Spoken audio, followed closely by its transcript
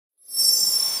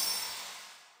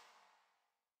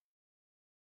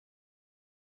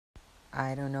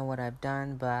I don't know what I've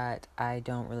done, but I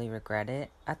don't really regret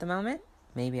it at the moment.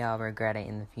 Maybe I'll regret it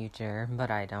in the future, but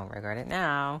I don't regret it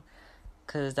now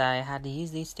because I had to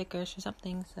use these stickers or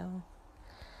something, so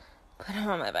put them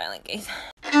on my violin case.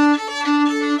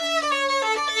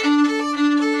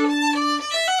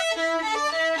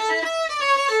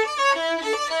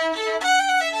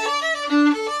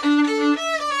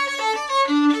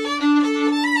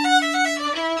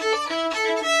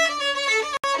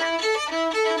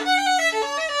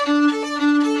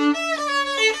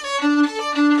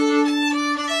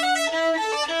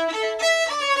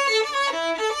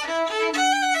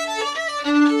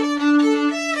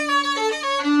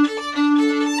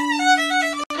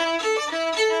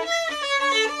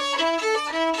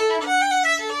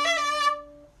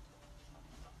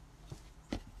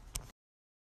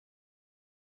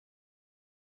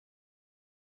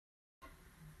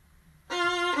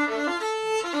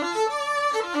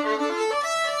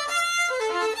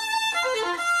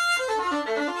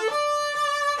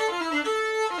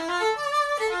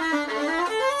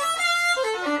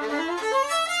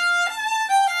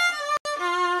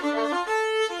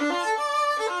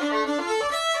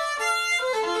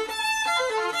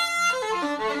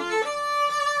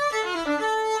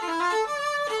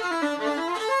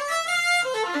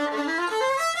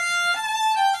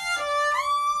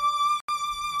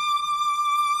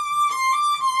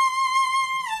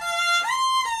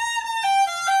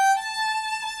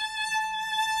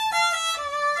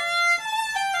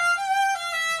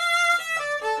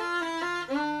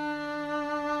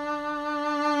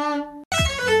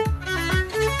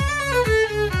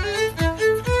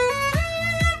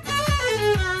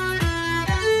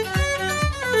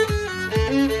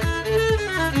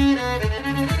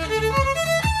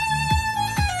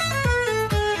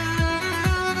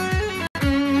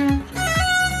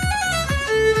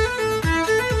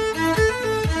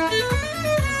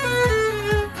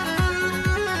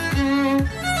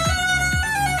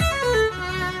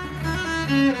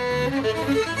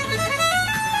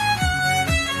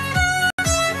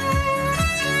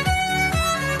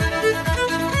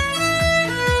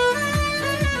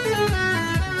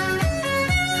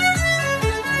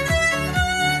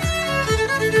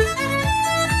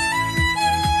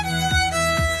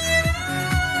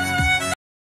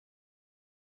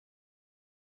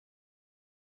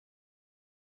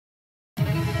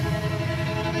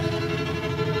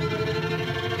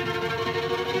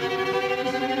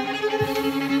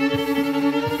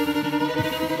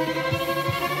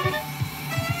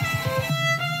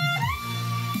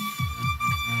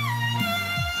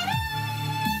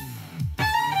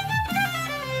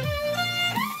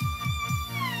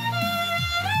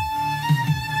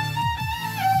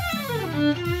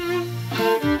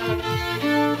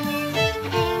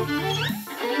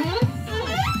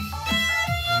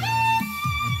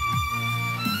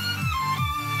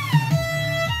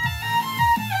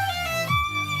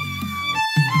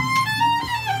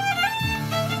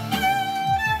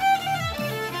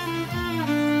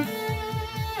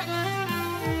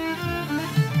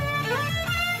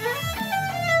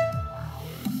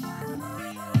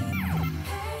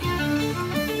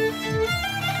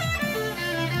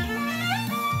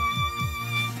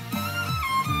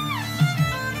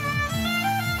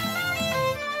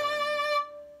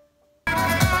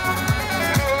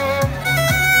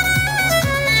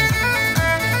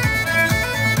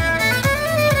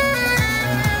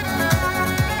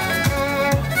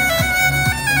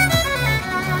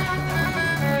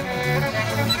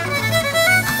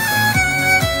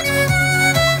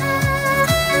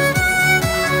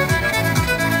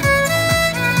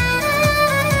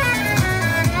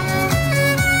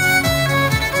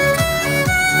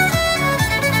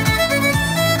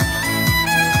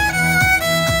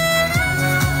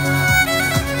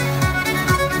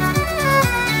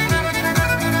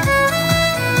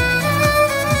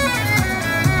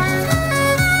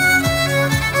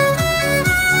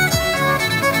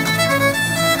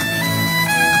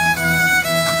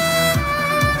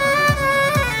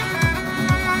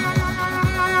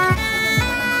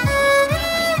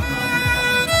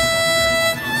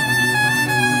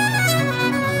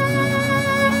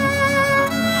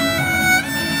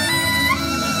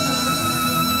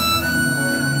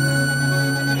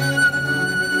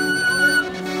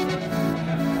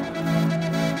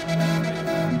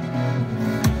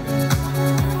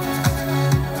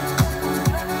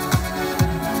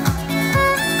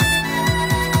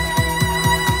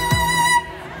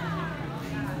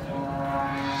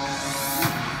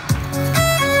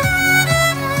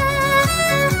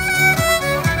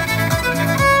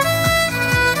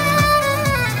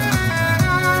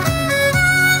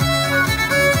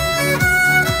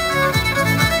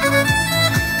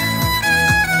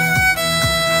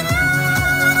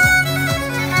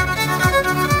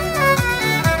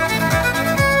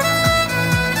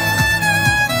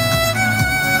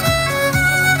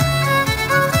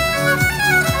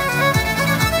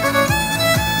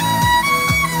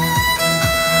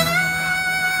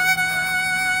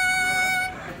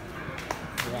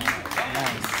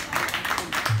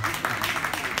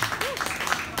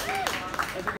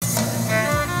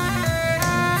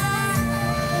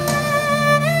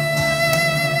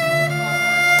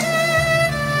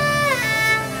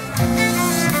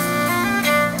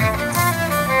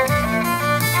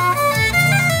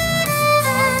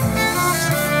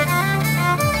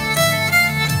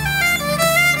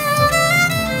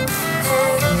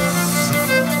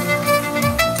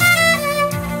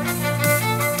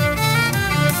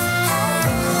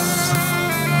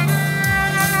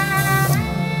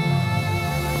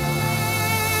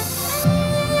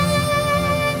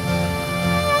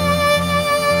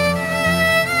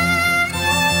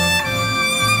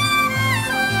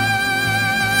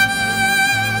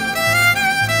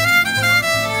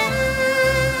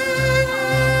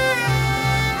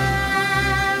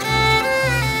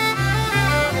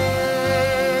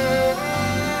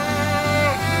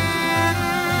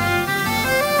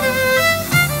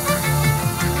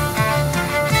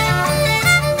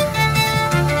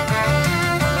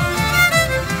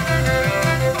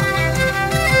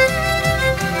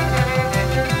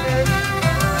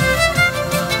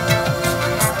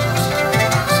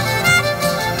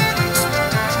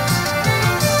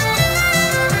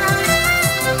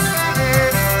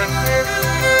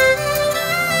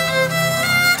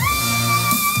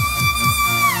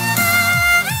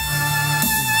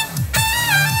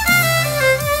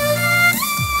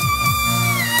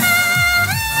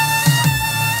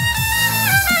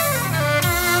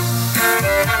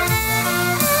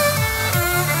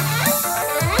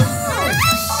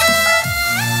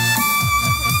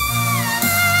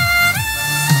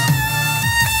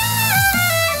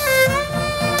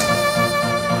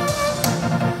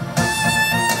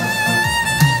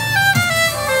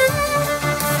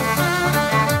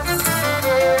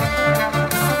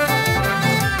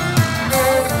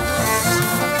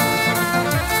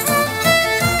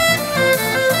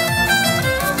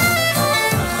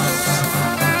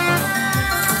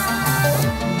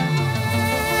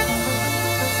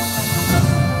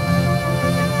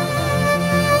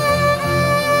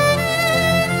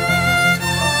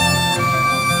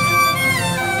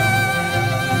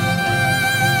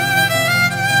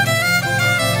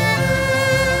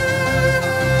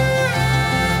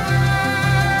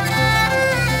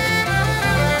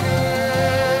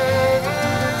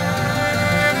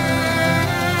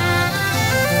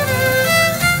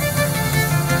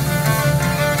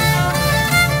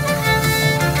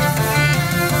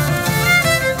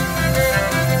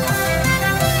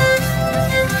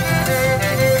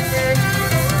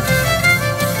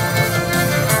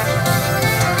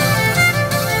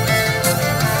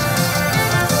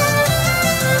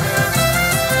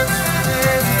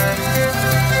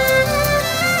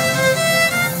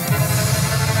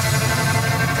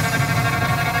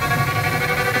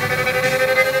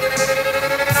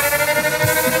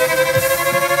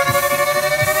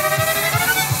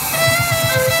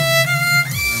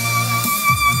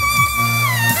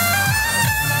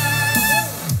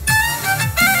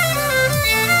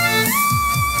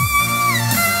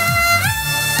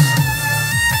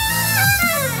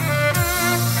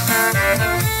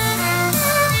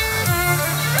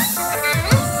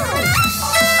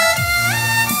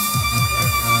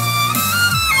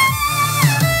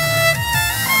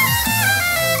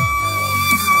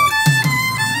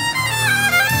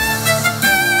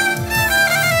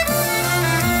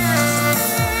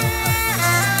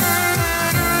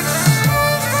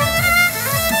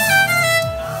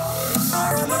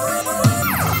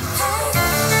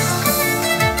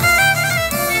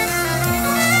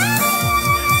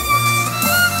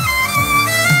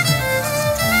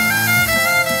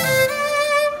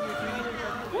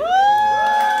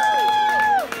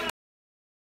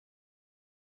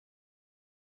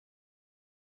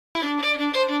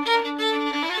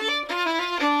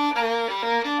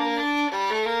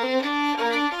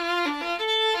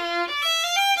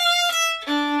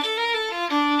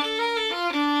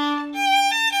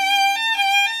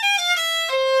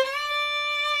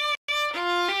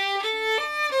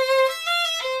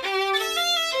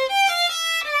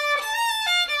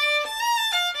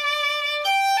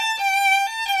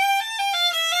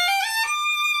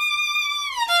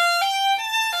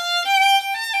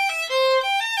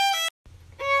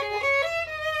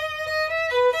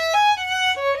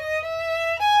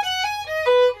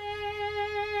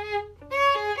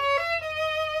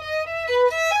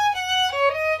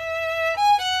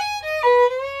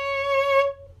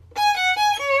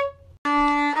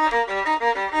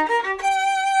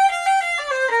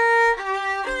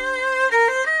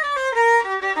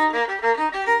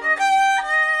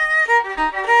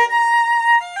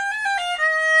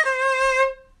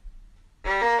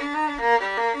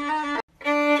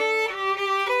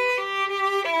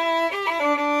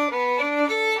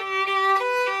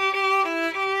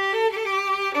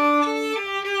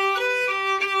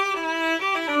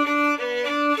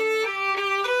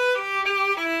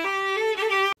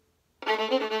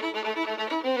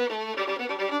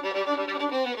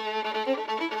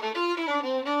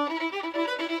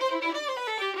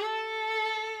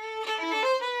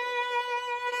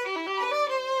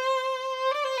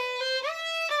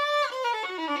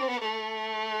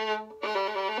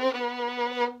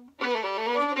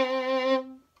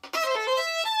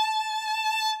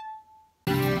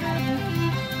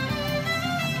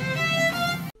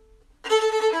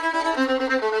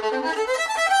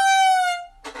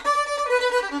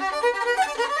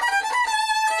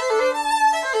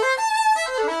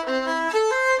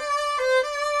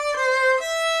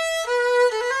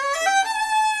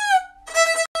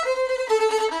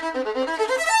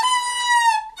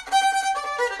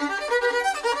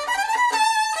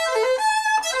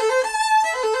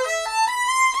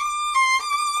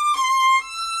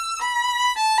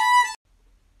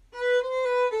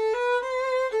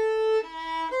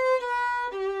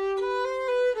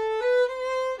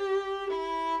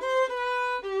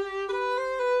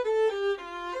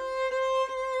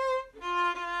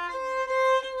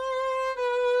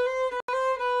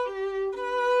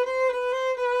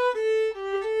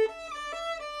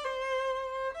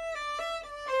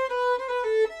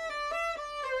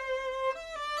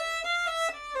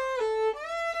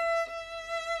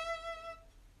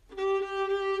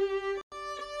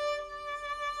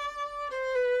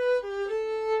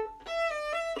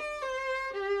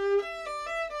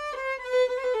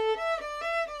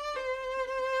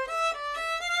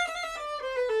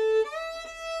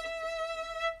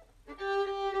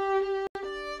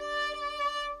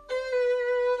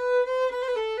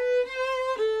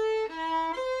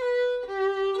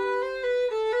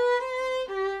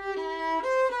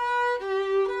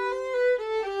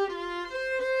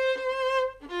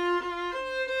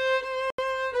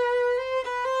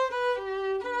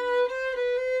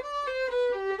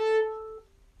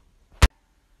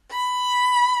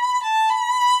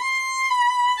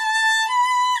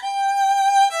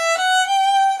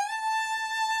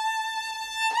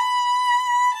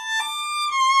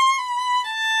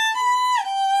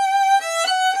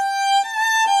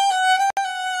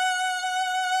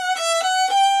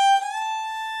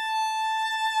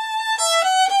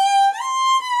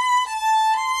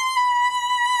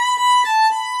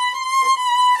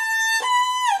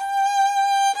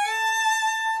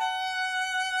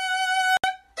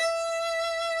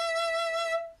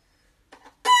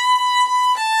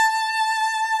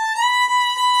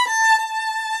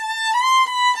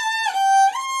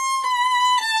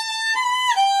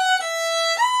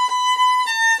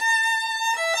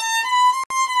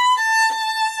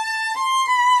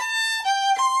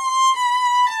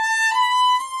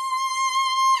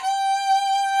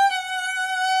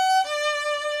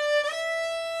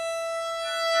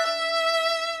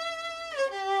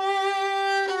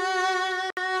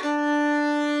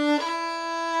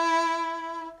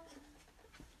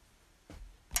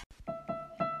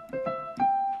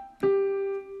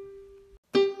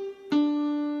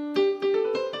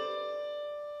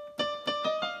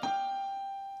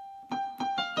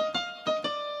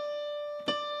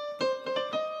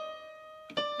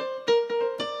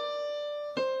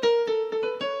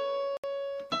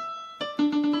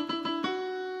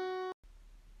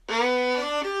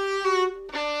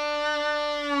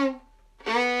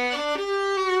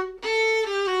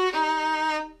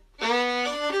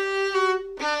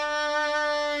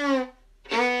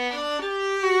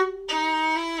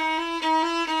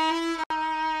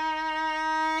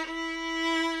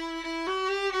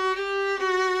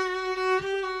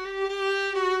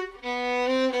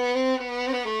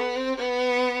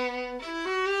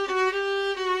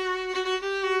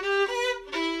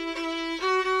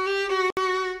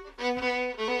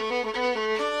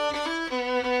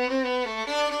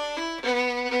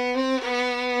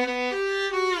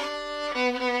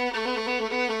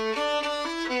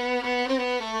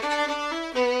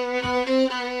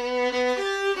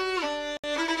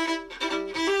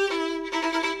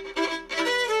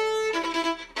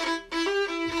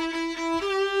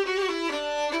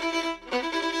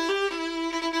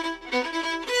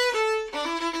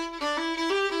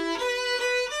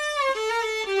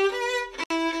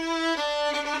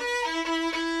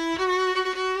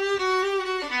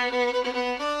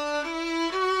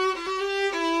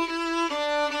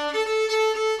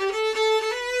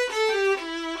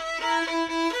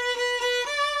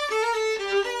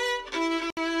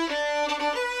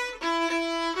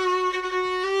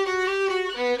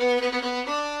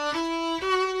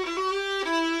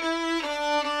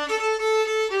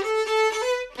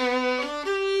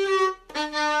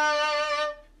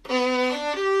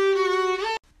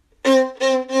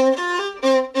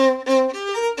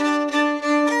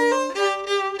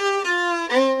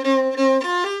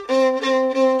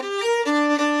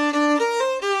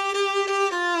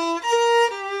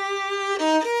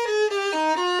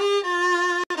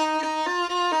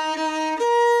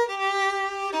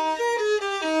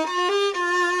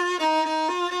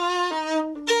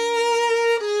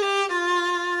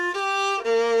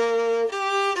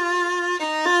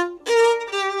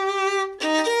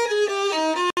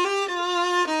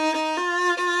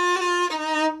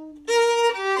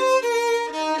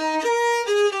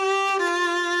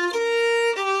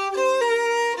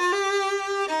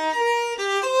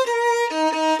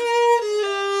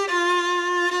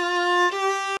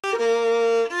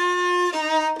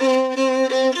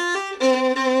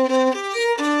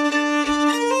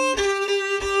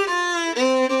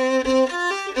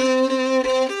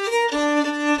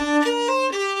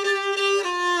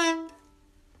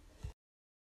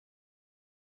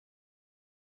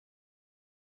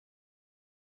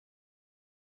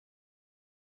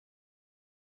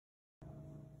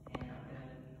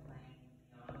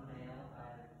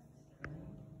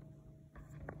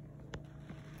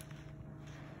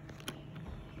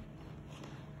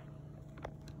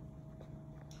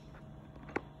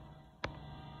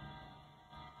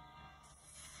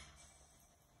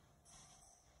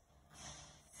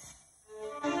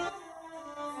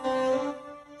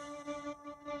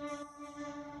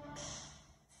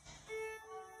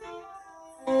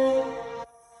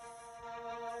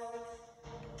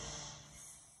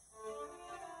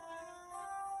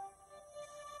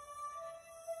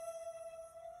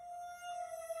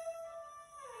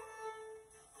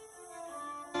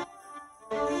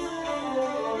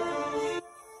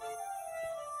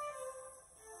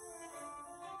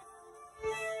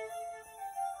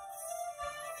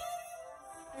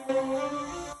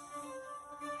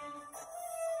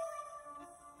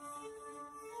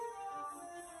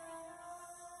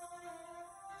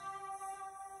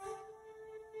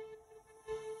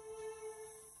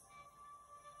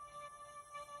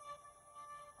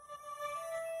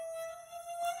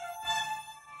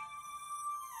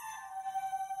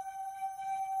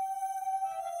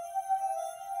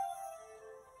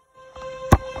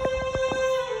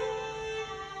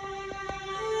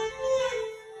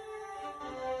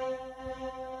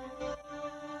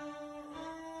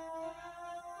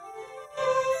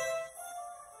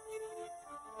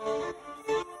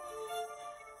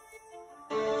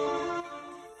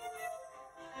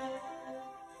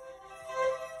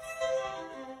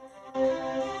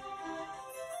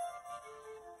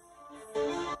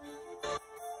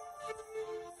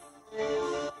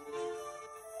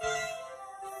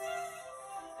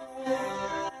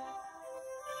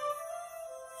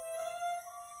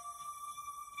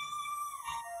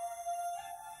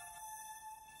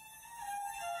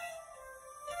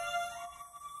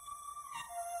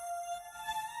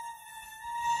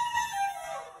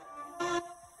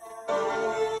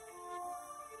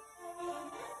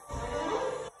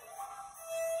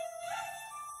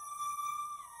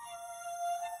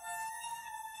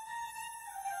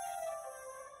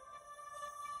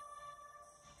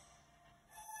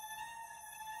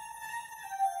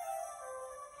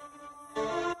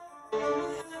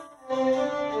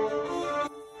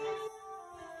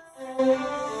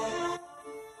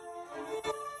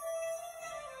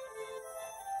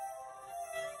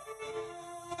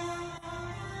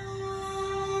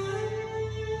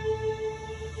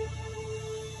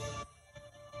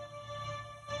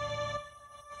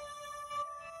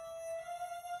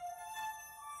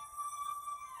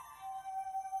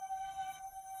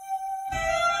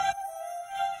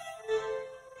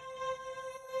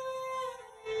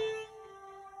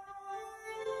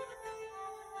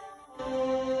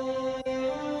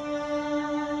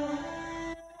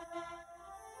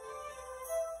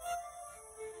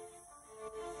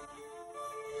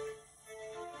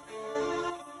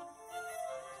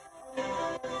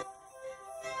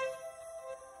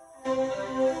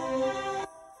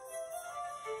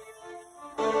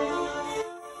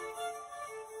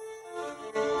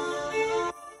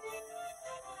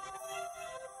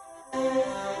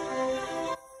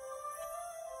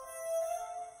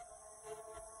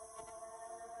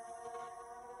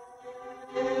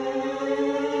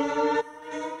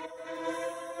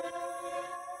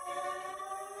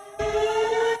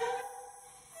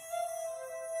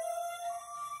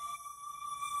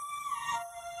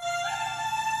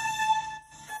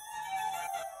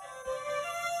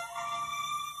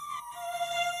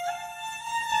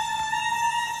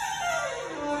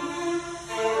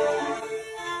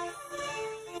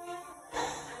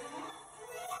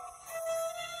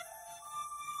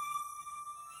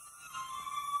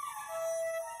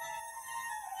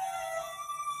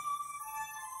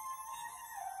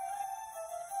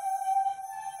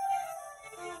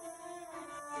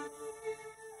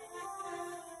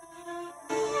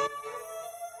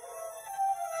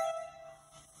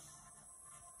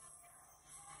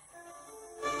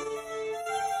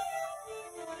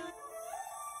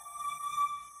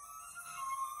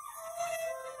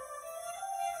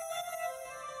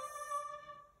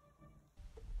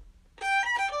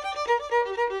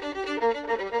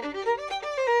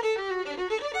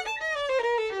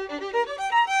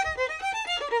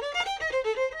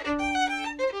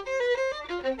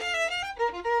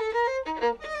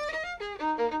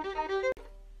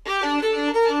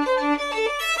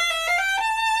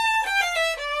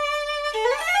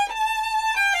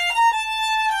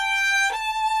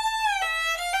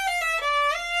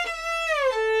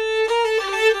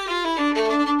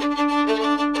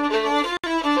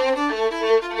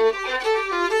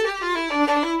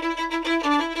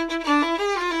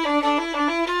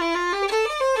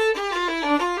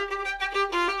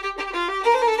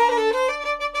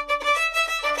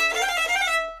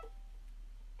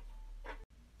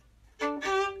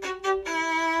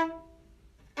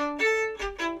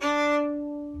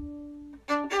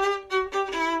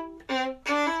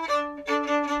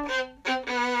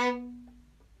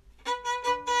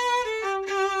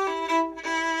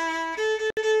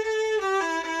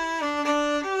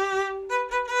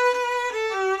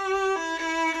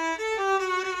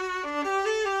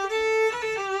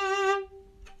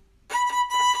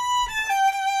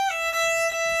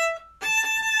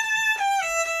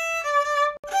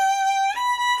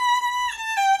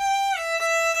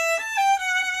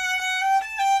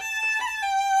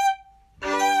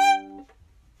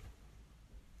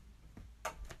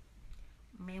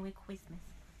 Merry Christmas.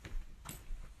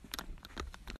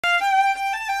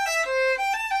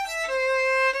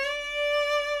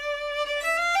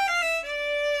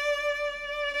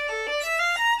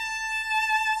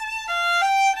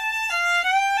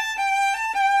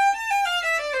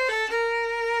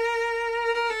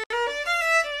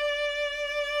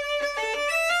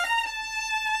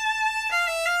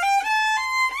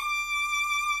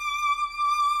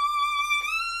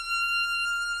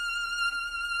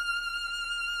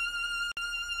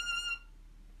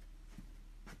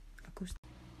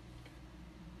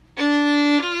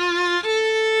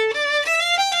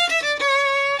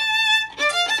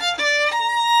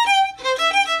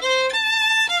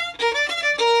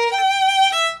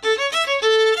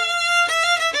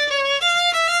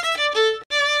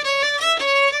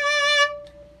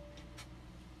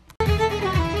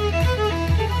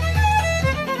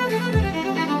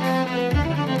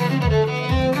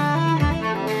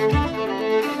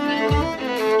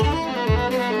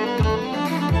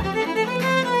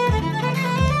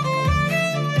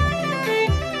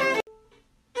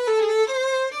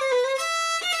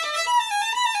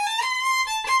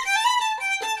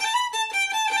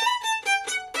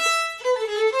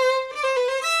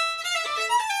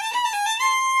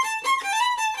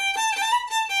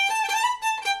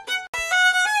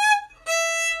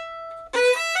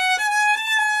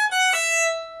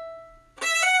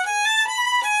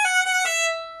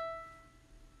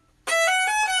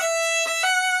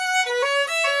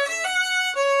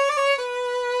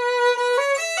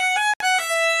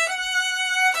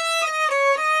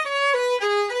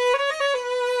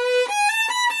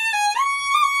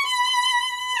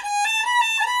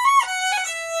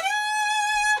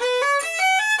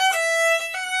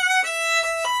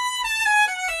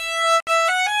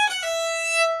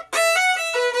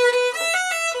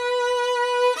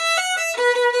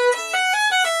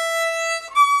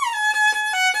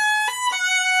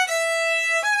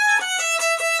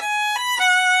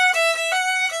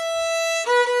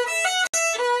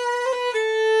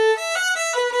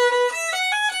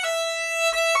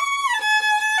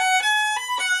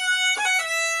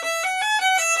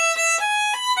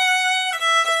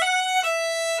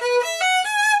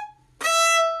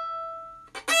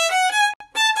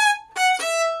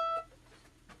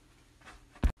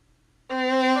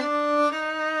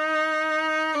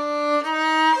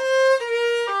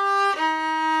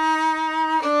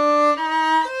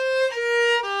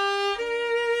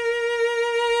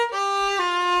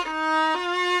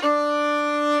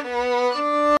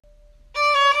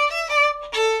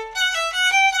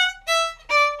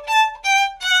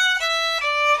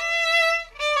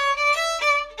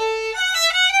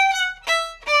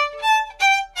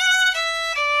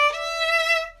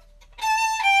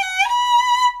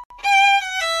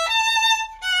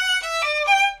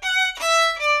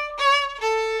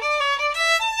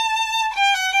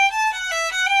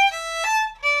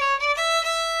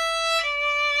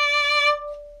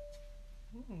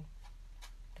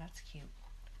 That's cute.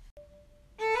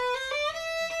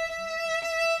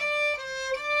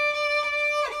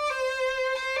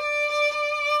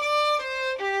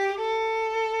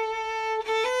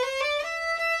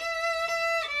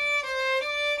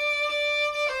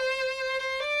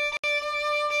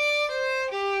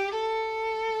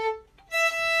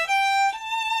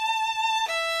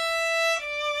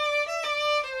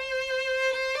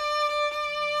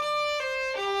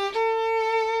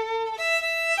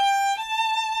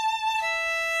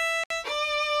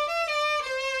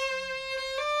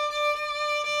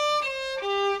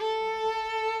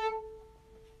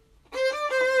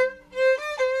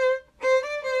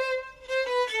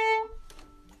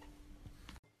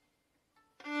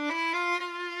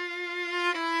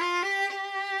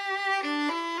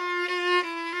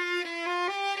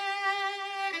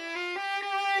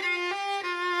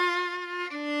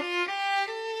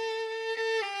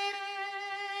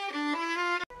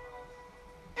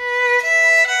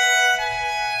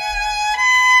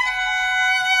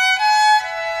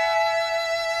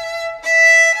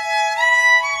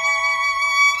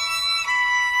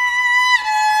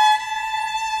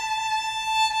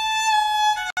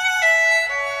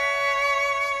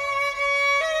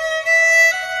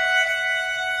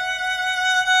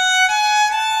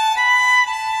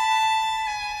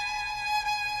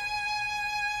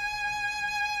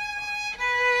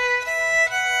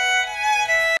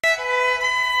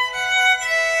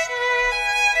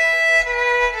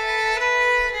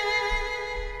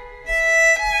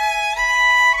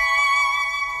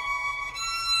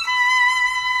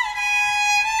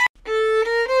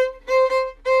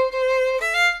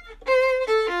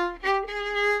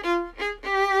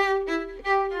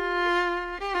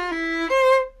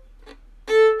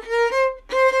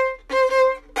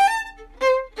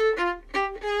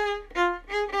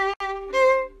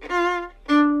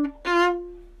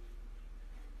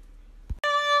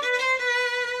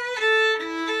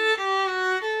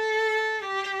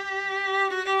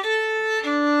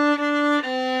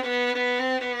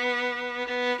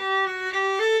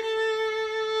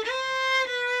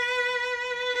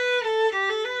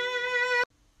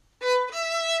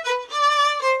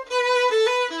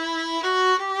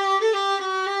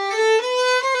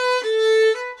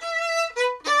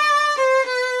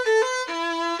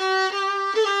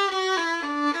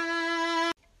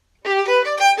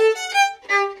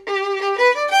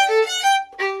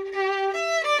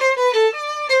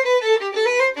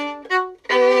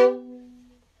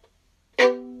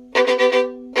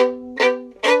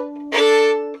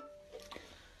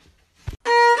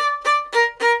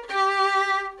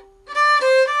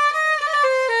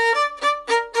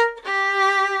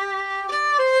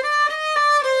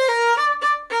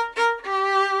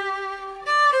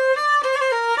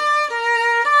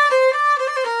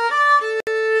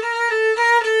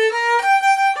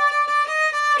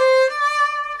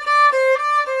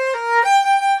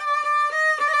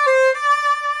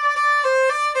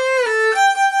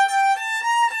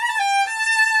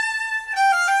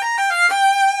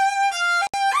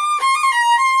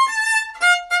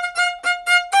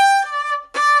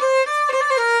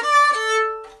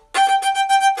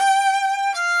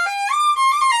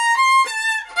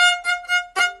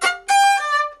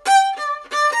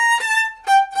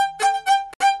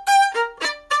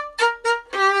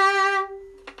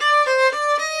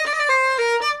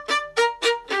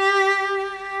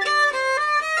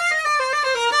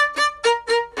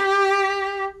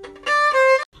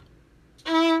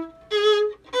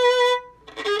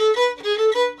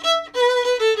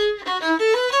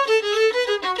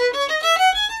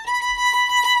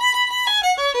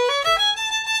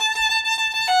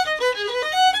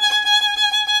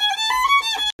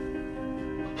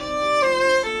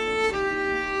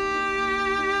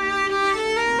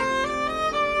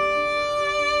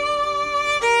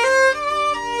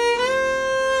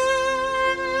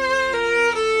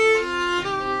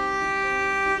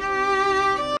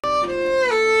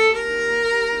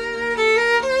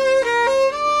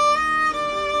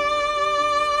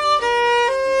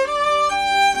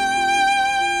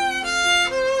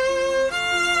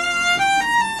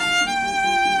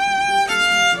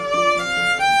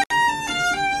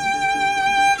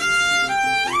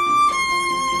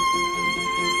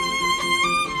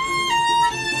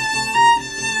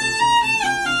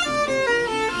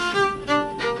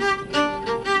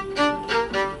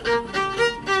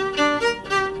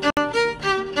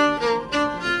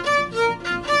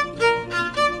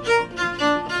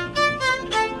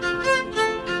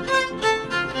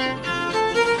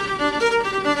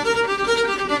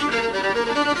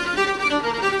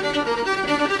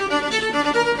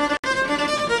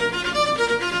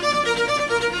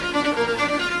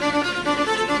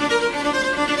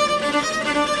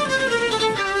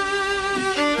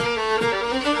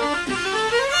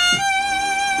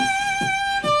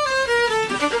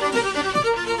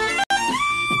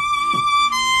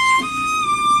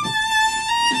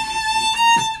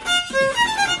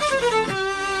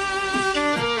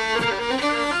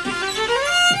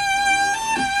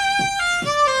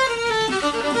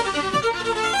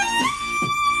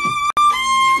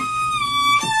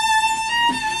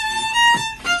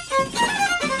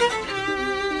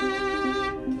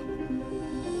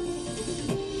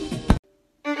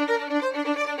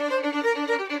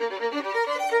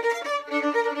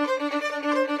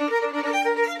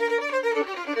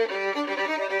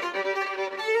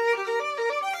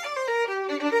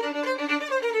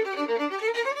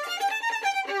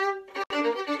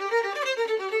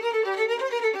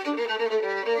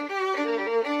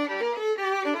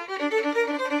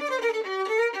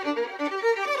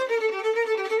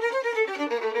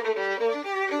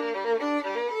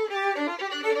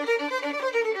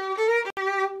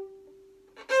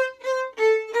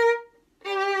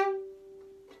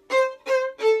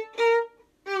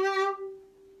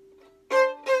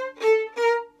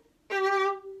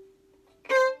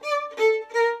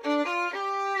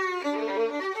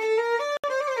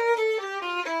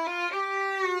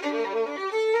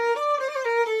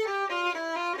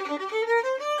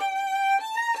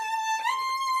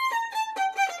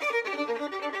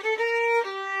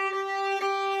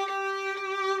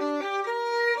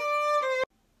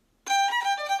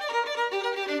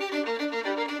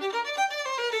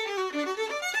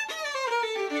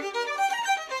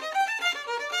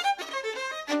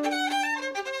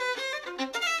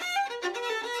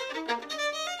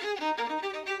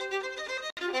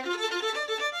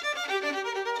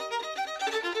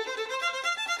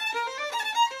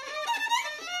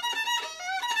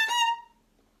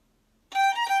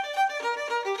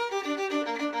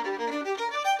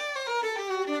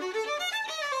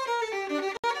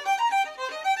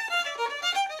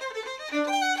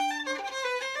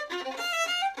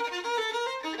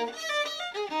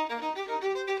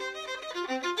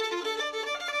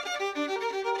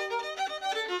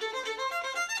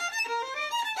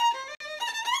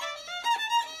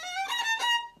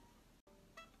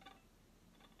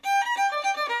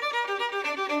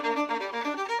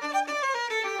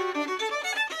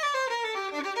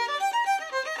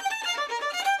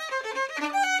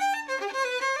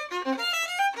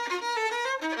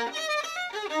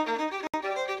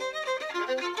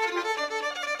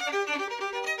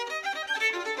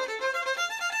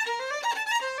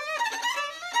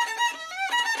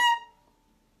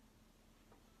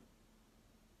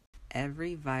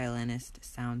 every violinist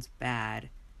sounds bad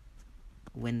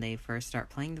when they first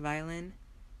start playing the violin,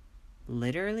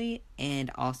 literally, and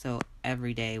also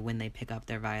every day when they pick up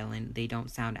their violin, they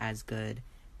don't sound as good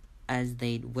as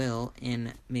they will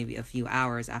in maybe a few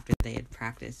hours after they had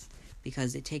practiced,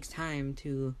 because it takes time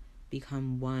to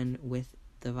become one with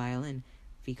the violin,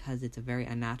 because it's a very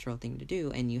unnatural thing to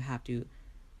do, and you have to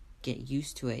get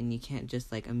used to it, and you can't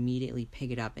just like immediately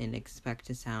pick it up and expect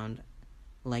to sound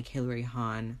like Hilary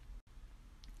Hahn,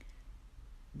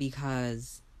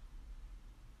 because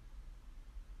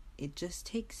it just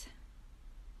takes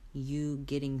you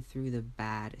getting through the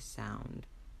bad sound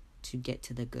to get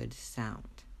to the good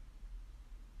sound.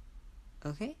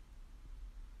 Okay?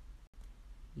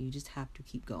 You just have to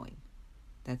keep going.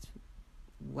 That's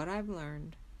what I've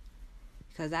learned,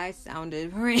 because I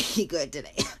sounded pretty good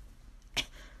today.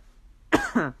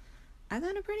 I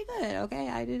sounded pretty good, okay?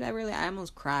 I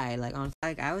almost cried.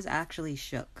 I was actually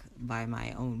shook by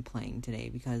my own playing today,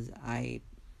 because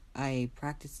I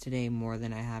practiced today more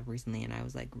than I have recently, and I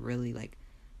was like, really like,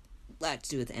 let's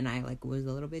do it. And I like was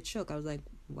a little bit shook. I was like,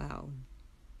 wow,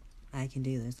 I can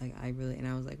do this. Like, and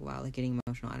I was like, wow, like getting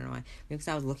emotional. I don't know why. Because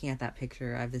I was looking at that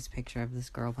picture. I have this picture of this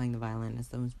girl playing the violin. It's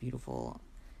the most beautiful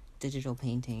digital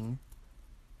painting.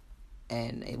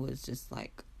 And it was just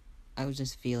like, I was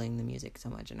just feeling the music so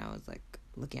much. And I was like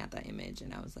looking at that image,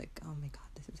 and I was like, oh my God,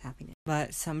 this is happiness.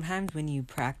 But sometimes when you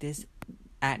practice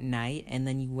at night and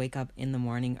then you wake up in the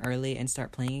morning early and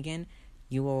start playing again,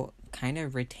 you will kind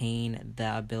of retain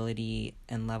the ability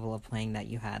and level of playing that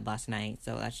you had last night.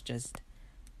 So that's just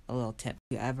a little tip.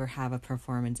 If you ever have a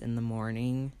performance in the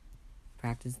morning,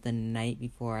 practice the night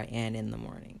before and in the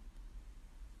morning.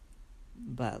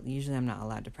 But usually I'm not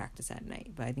allowed to practice at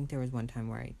night. But I think there was one time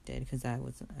where I did, because I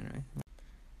don't know.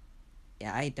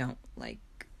 Yeah, I don't like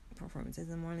performances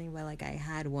in the morning, but like I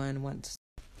had one once.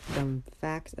 Some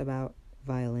facts about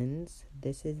violins.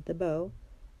 This is the bow,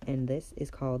 and this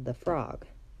is called the frog.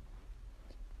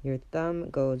 Your thumb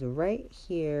goes right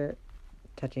here,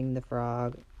 touching the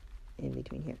frog in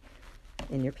between here,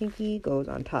 and your pinky goes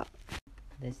on top.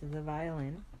 This is a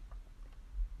violin.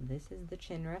 This is the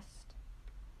chin rest.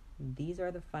 These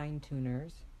are the fine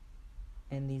tuners,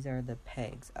 and these are the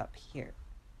pegs up here.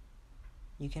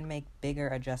 You can make bigger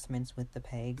adjustments with the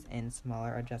pegs and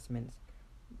smaller adjustments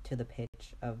to the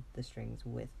pitch of the strings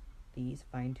with these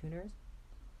fine tuners.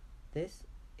 This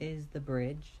is the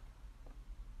bridge.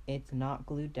 It's not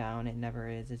glued down, it never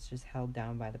is. It's just held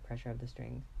down by the pressure of the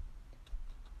strings.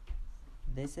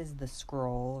 This is the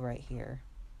scroll right here.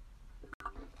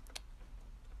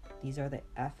 These are the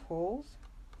F holes.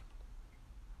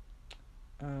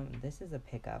 This is a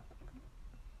pickup.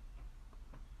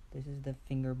 This is the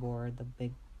fingerboard, the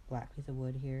big black piece of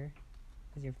wood here,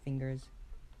 because your fingers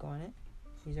go on it.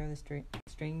 These are the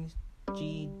strings,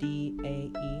 G, D,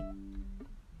 A, E.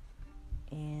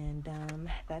 And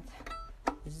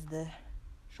this is the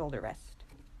shoulder rest.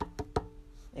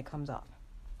 It comes off.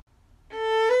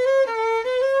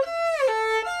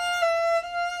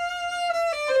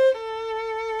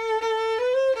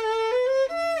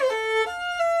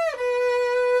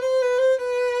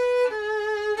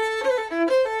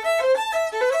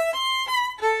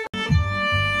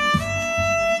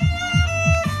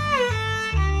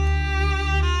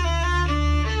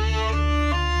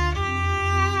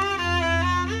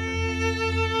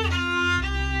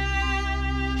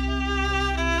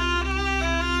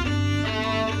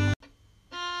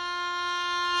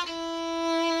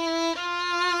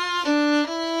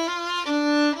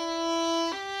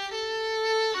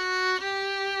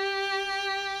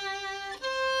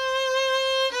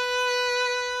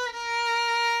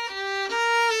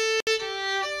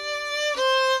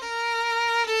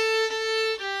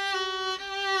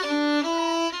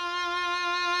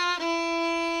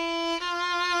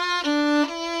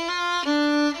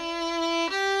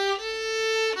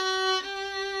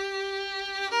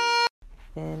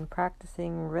 Been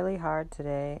practicing really hard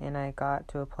today, and I got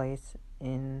to a place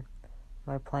in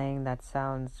my playing that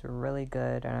sounds really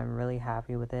good, and I'm really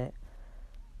happy with it.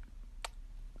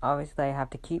 Obviously, I have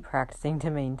to keep practicing to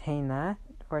maintain that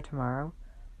for tomorrow.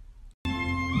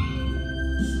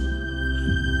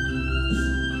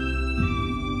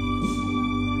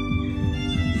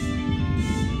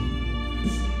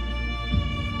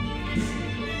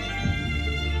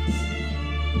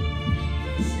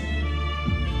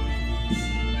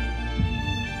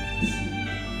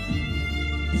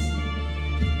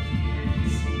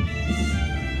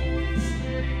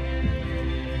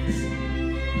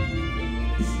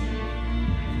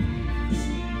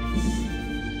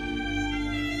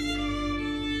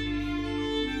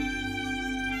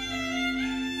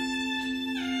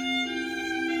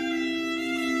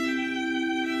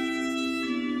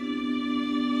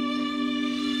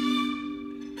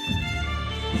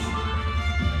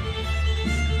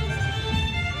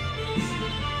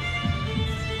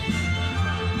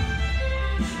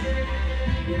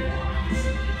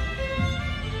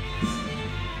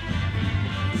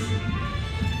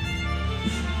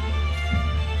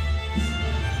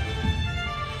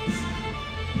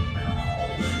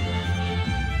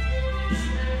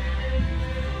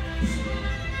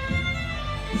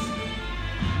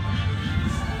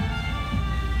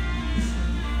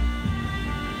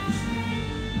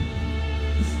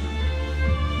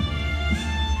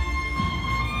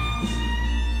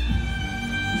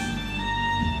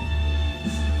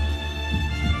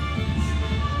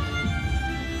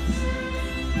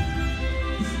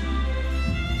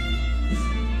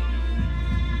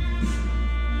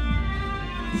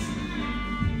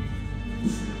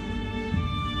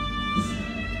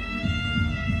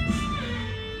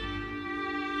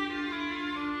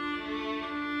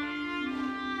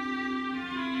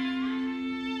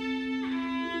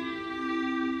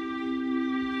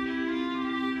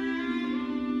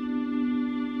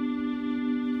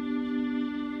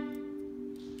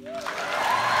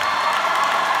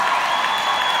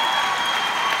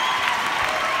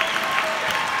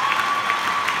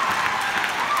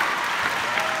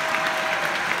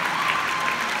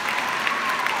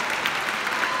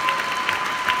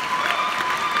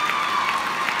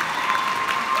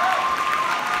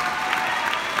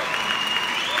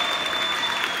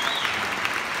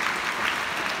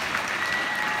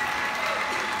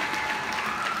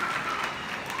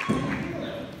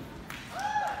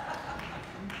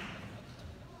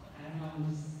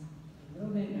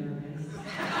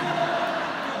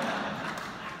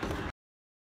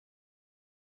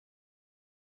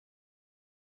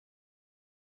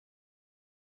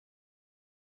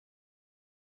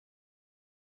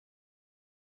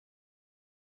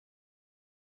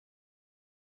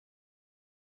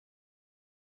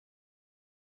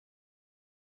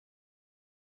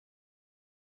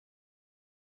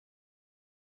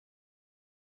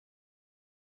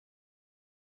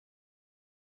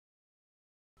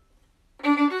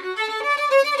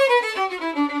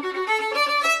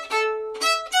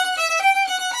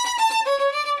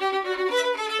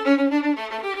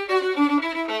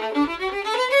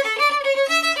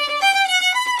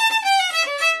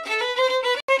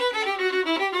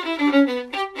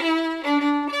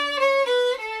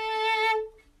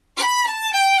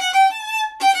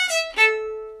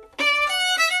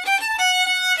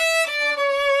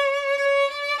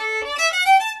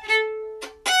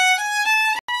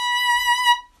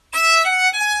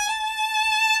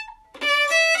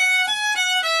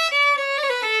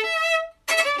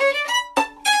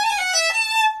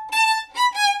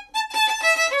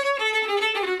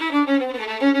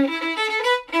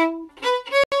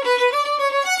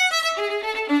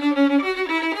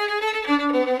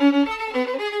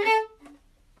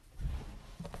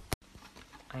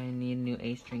 I need a new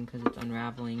A string because it's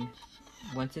unraveling.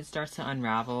 Once it starts to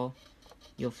unravel,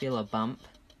 you'll feel a bump,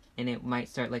 and it might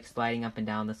start like sliding up and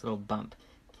down this little bump.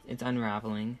 It's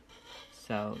unraveling,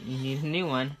 so you need a new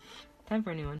one. Time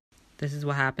for a new one. This is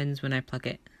what happens when I pluck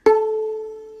it.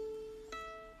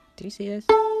 Do you see this?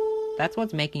 That's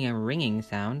what's making a ringing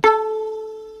sound.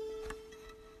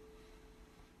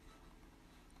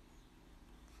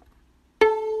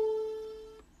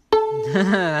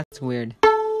 That's weird.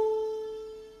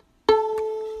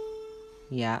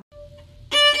 Yeah.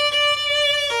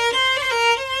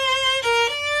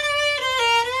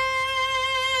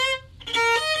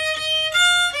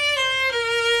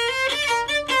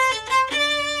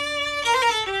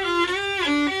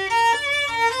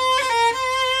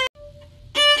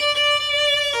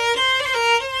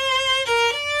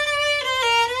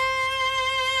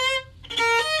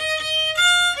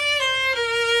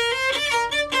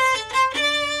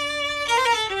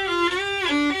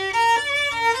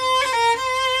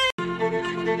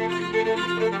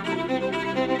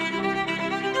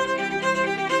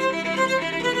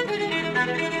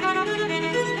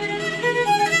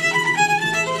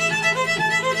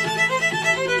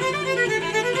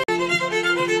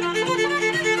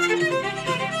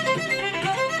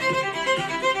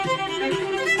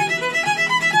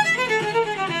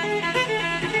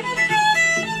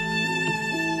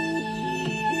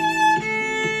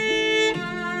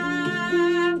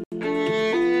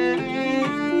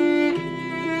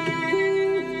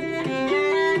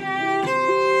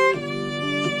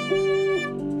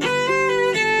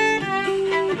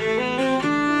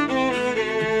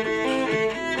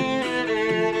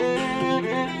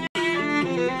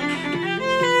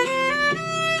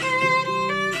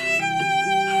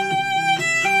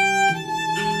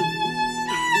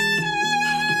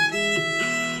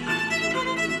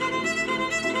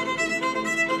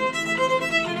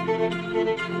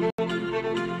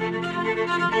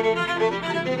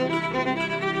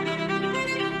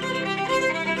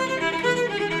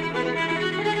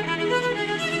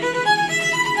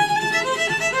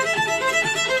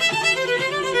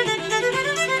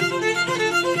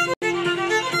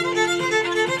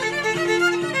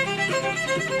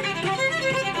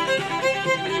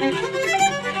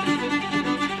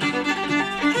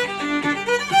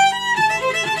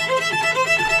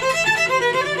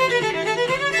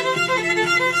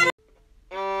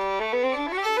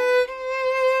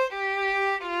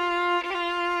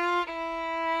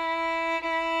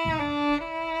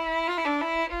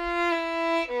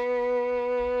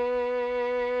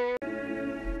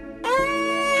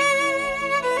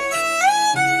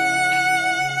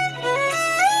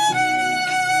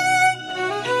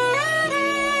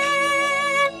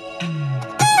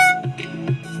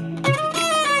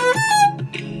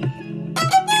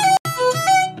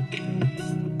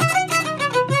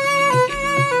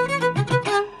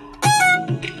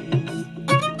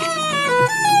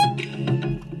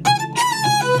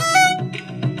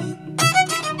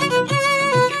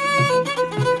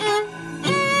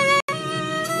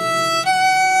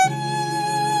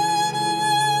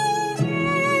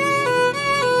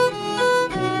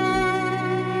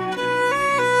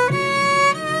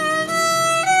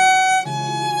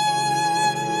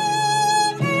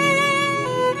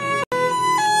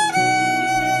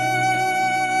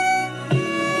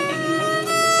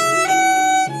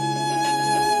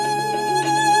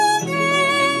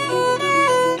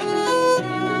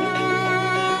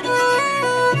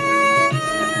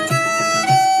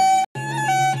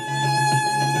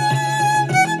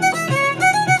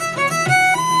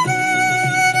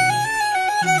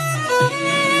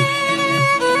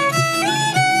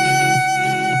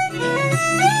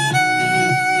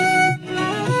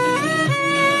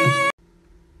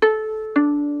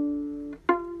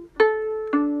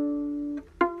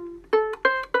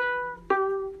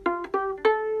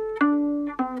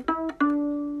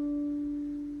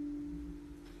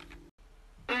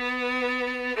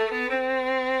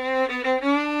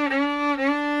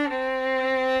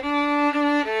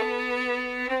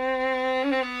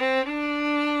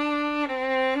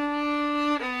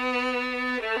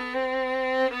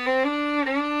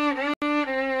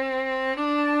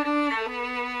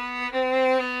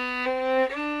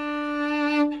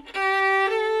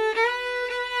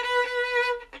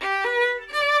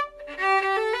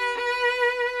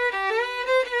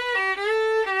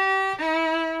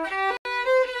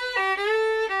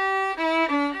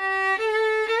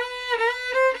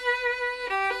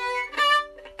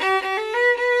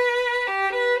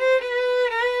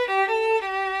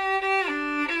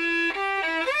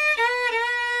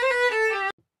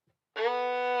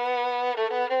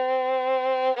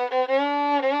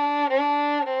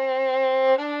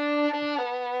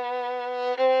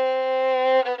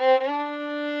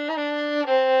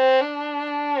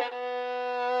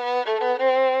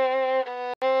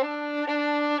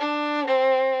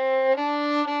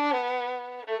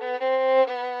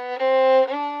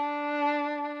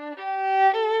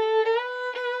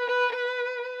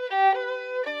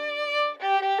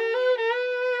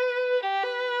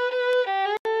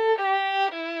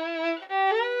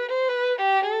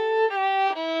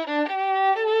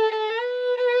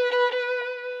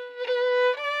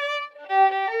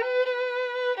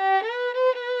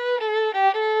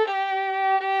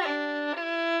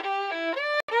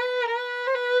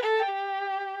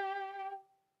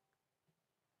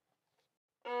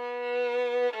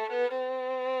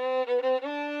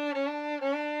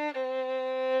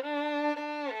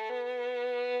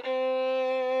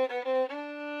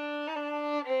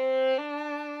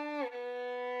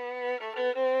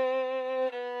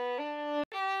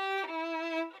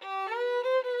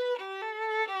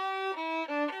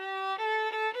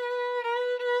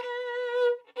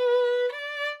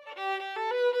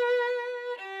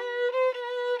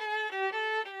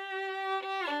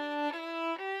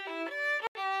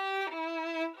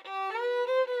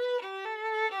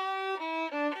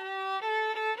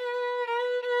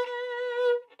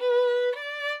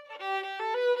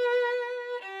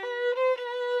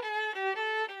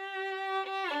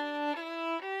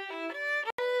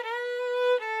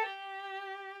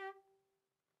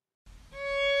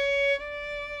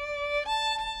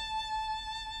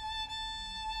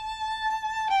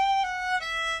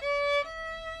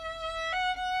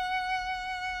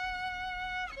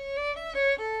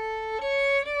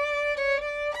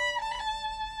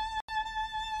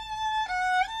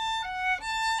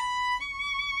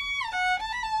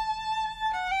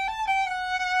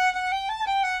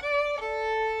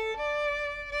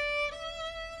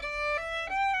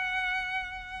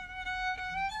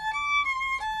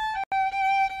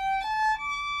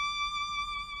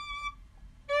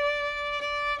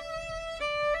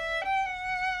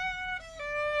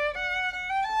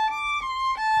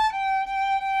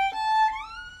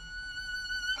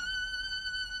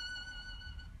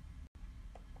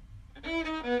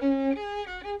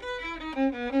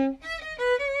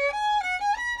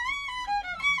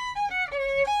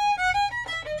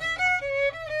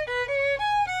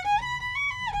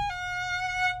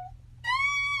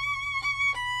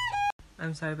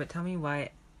 I'm sorry, but tell me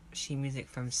why sheet music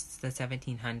from the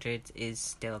 1700s is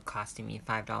still costing me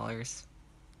 $5.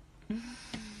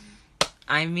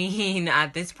 I mean,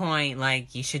 at this point,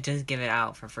 like, you should just give it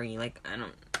out for free. Like, I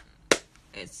don't...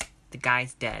 It's... The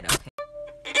guy's dead, okay?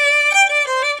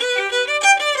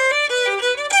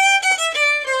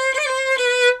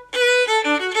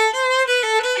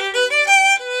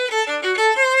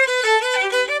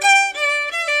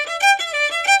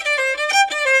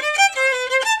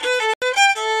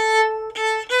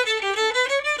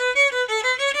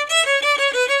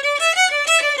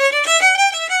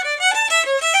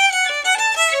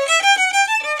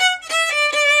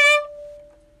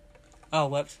 Oh,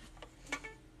 whoops.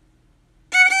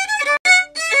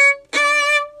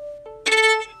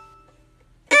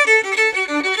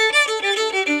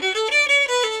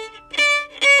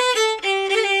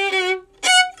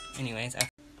 Anyways,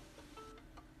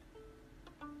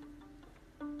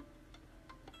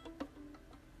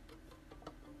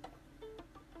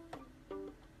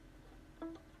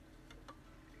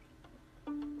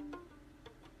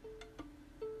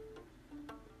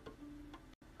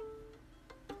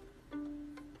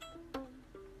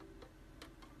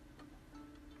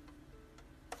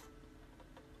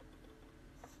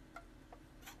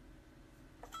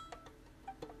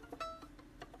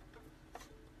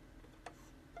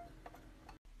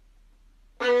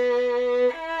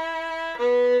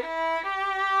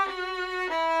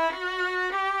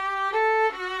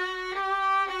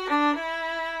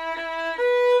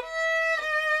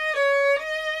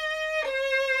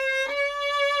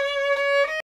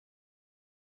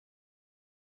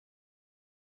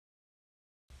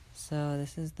 so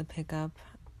this is the pickup,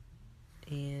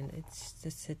 and it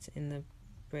just sits in the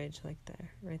bridge like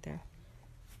there, right there.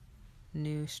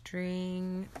 New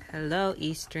string, hello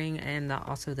E string, and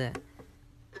also the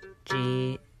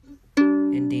G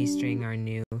and D string are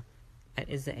new.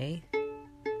 Is the A?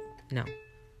 No,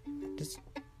 just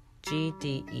G,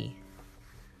 D, E.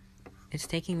 It's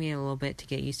taking me a little bit to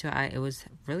get used to it. It was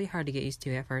really hard to get used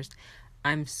to at first.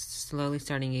 I'm slowly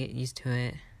starting to get used to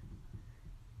it.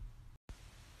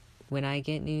 When I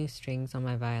get new strings on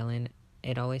my violin,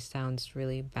 it always sounds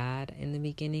really bad in the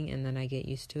beginning, and then I get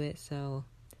used to it, so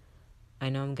I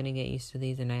know I'm going to get used to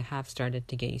these, and I have started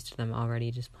to get used to them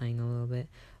already, just playing a little bit.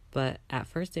 But at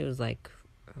first it was like,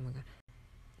 oh my god.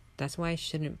 That's why I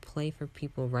shouldn't play for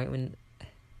people right when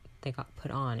they got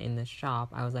put on in the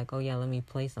shop. I was like, oh yeah, let me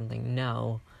play something.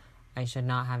 No, I should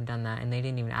not have done that, and they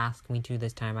didn't even ask me to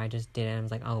this time. I just did it, and I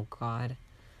was like, oh god.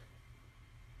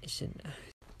 It should...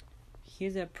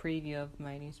 Here's a preview of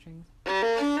my new strings.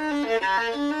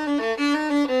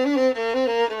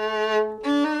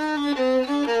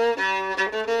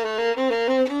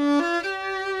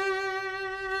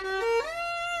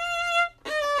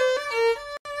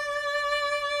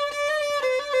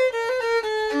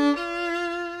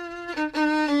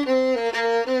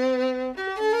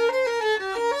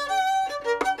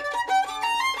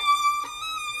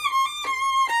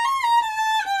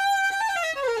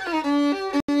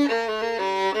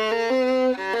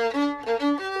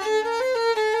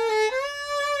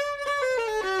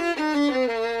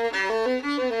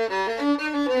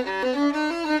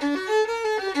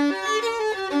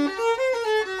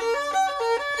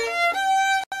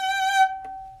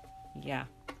 Yeah.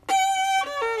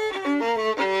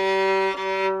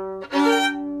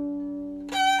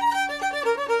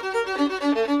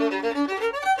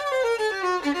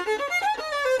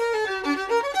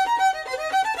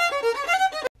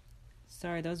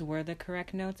 Sorry, those were the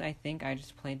correct notes. I think I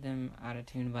just played them out of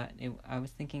tune, but I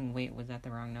was thinking, wait, was that the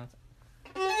wrong notes?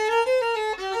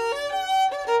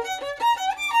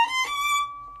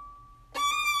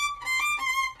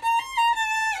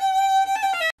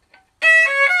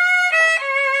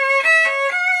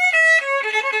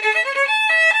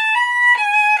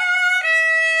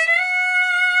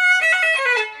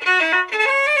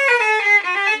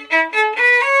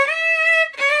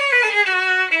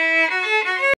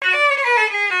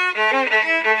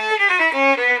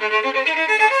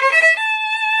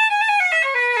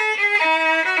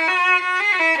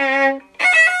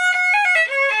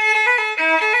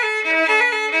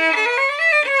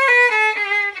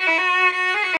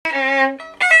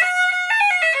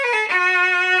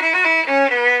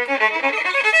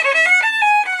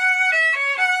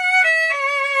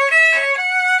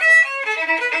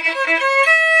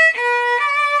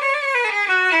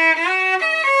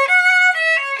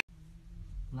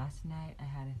 Last night I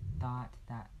had a thought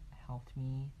that helped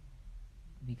me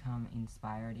become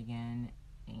inspired again,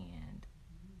 and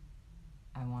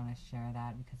I want to share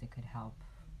that because it could help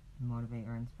motivate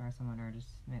or inspire someone, or just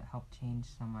help change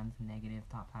someone's negative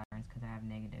thought patterns, because I have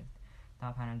negative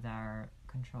thought patterns are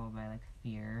controlled by like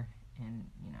fear and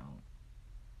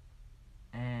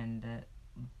and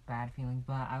bad feelings.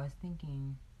 But I was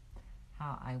thinking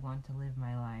how I want to live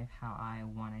my life, how I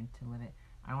wanted to live it.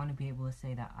 I want to be able to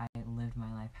say that I lived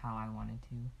my life how I wanted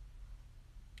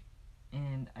to.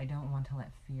 And I don't want to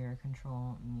let fear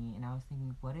control me. And I was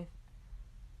thinking,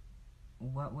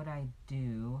 what would I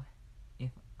do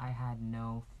if I had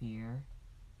no fear?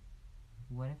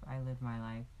 What if I lived my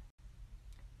life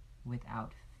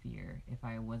without fear? If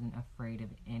I wasn't afraid of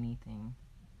anything,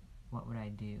 what would I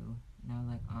do? And I was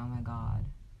like, oh my god.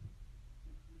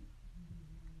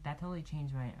 That totally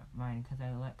changed my mind, because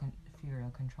I let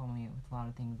fear control me with a lot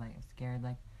of things. Like, I'm scared,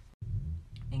 like,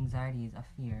 anxiety is a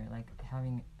fear. Like,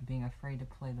 being afraid to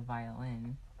play the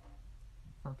violin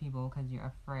for people because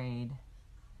you're afraid.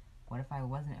 What if I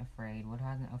wasn't afraid? What if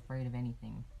I wasn't afraid of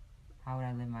anything? How would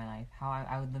I live my life?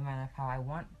 I would live my life how I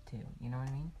want to, you know what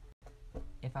I mean?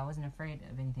 If I wasn't afraid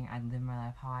of anything, I'd live my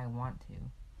life how I want to.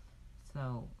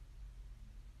 So,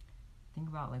 think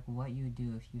about, like, what you would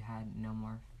do if you had no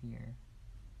more fear.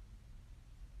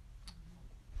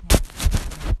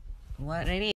 What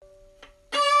it is.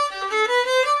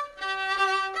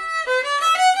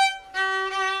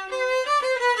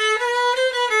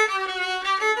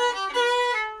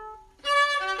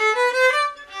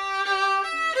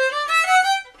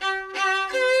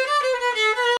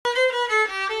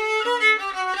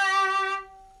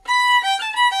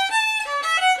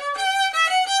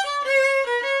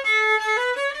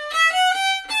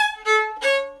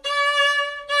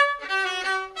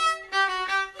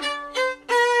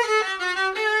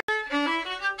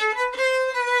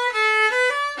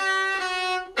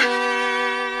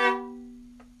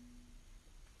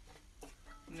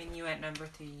 Minuet Number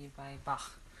 3 by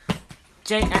Bach.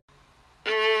 J.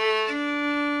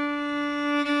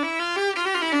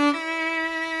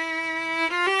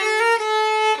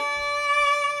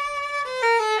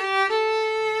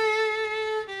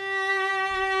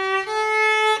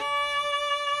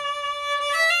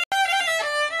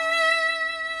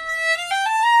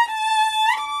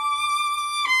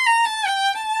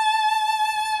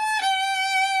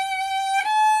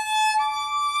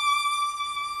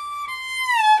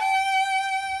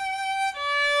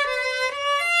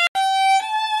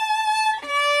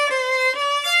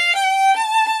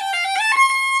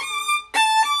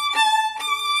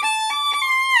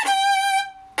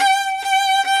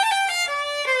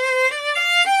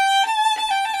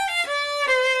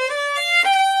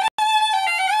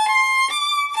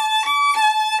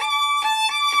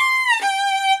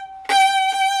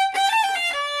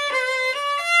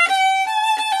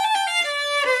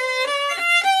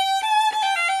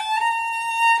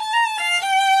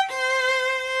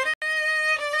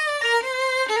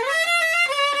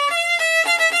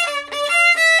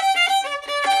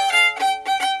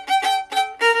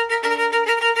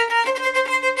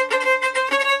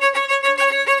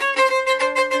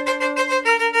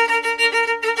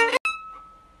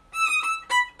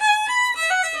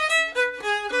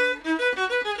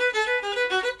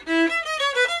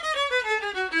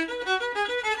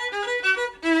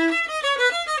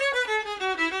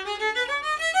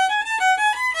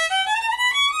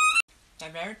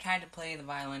 Have you ever tried to play the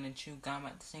violin and chew gum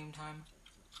at the same time?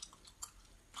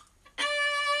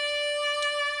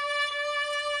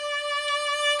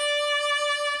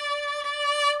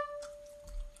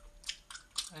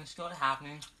 And it's still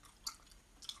happening.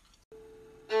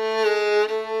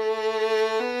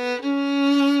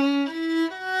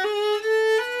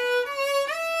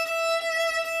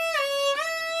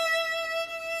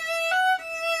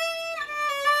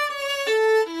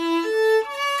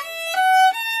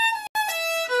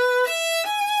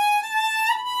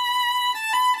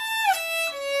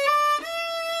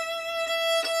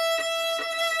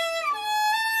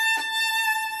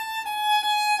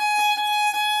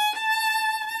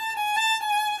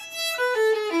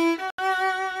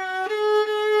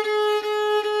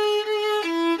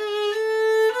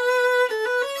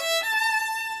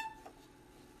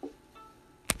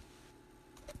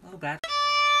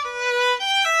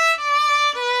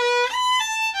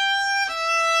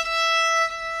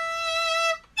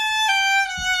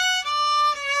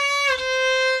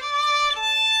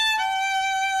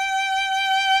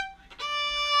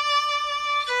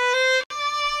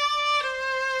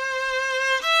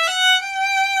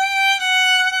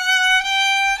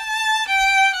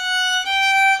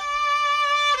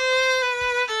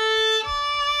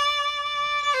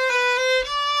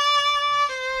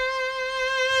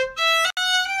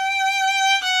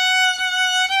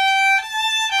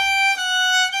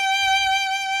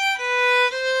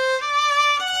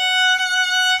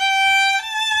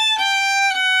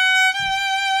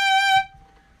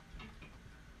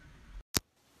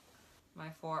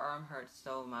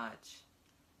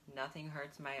 nothing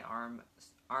hurts my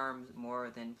arms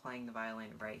more than playing the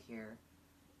violin right here.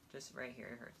 Just right here,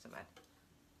 it hurts so bad.